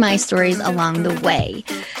share my stories along the way.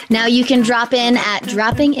 Now you can drop in at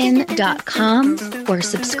droppingin.com or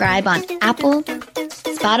subscribe on Apple,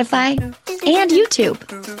 Spotify, and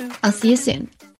YouTube. I'll see you soon.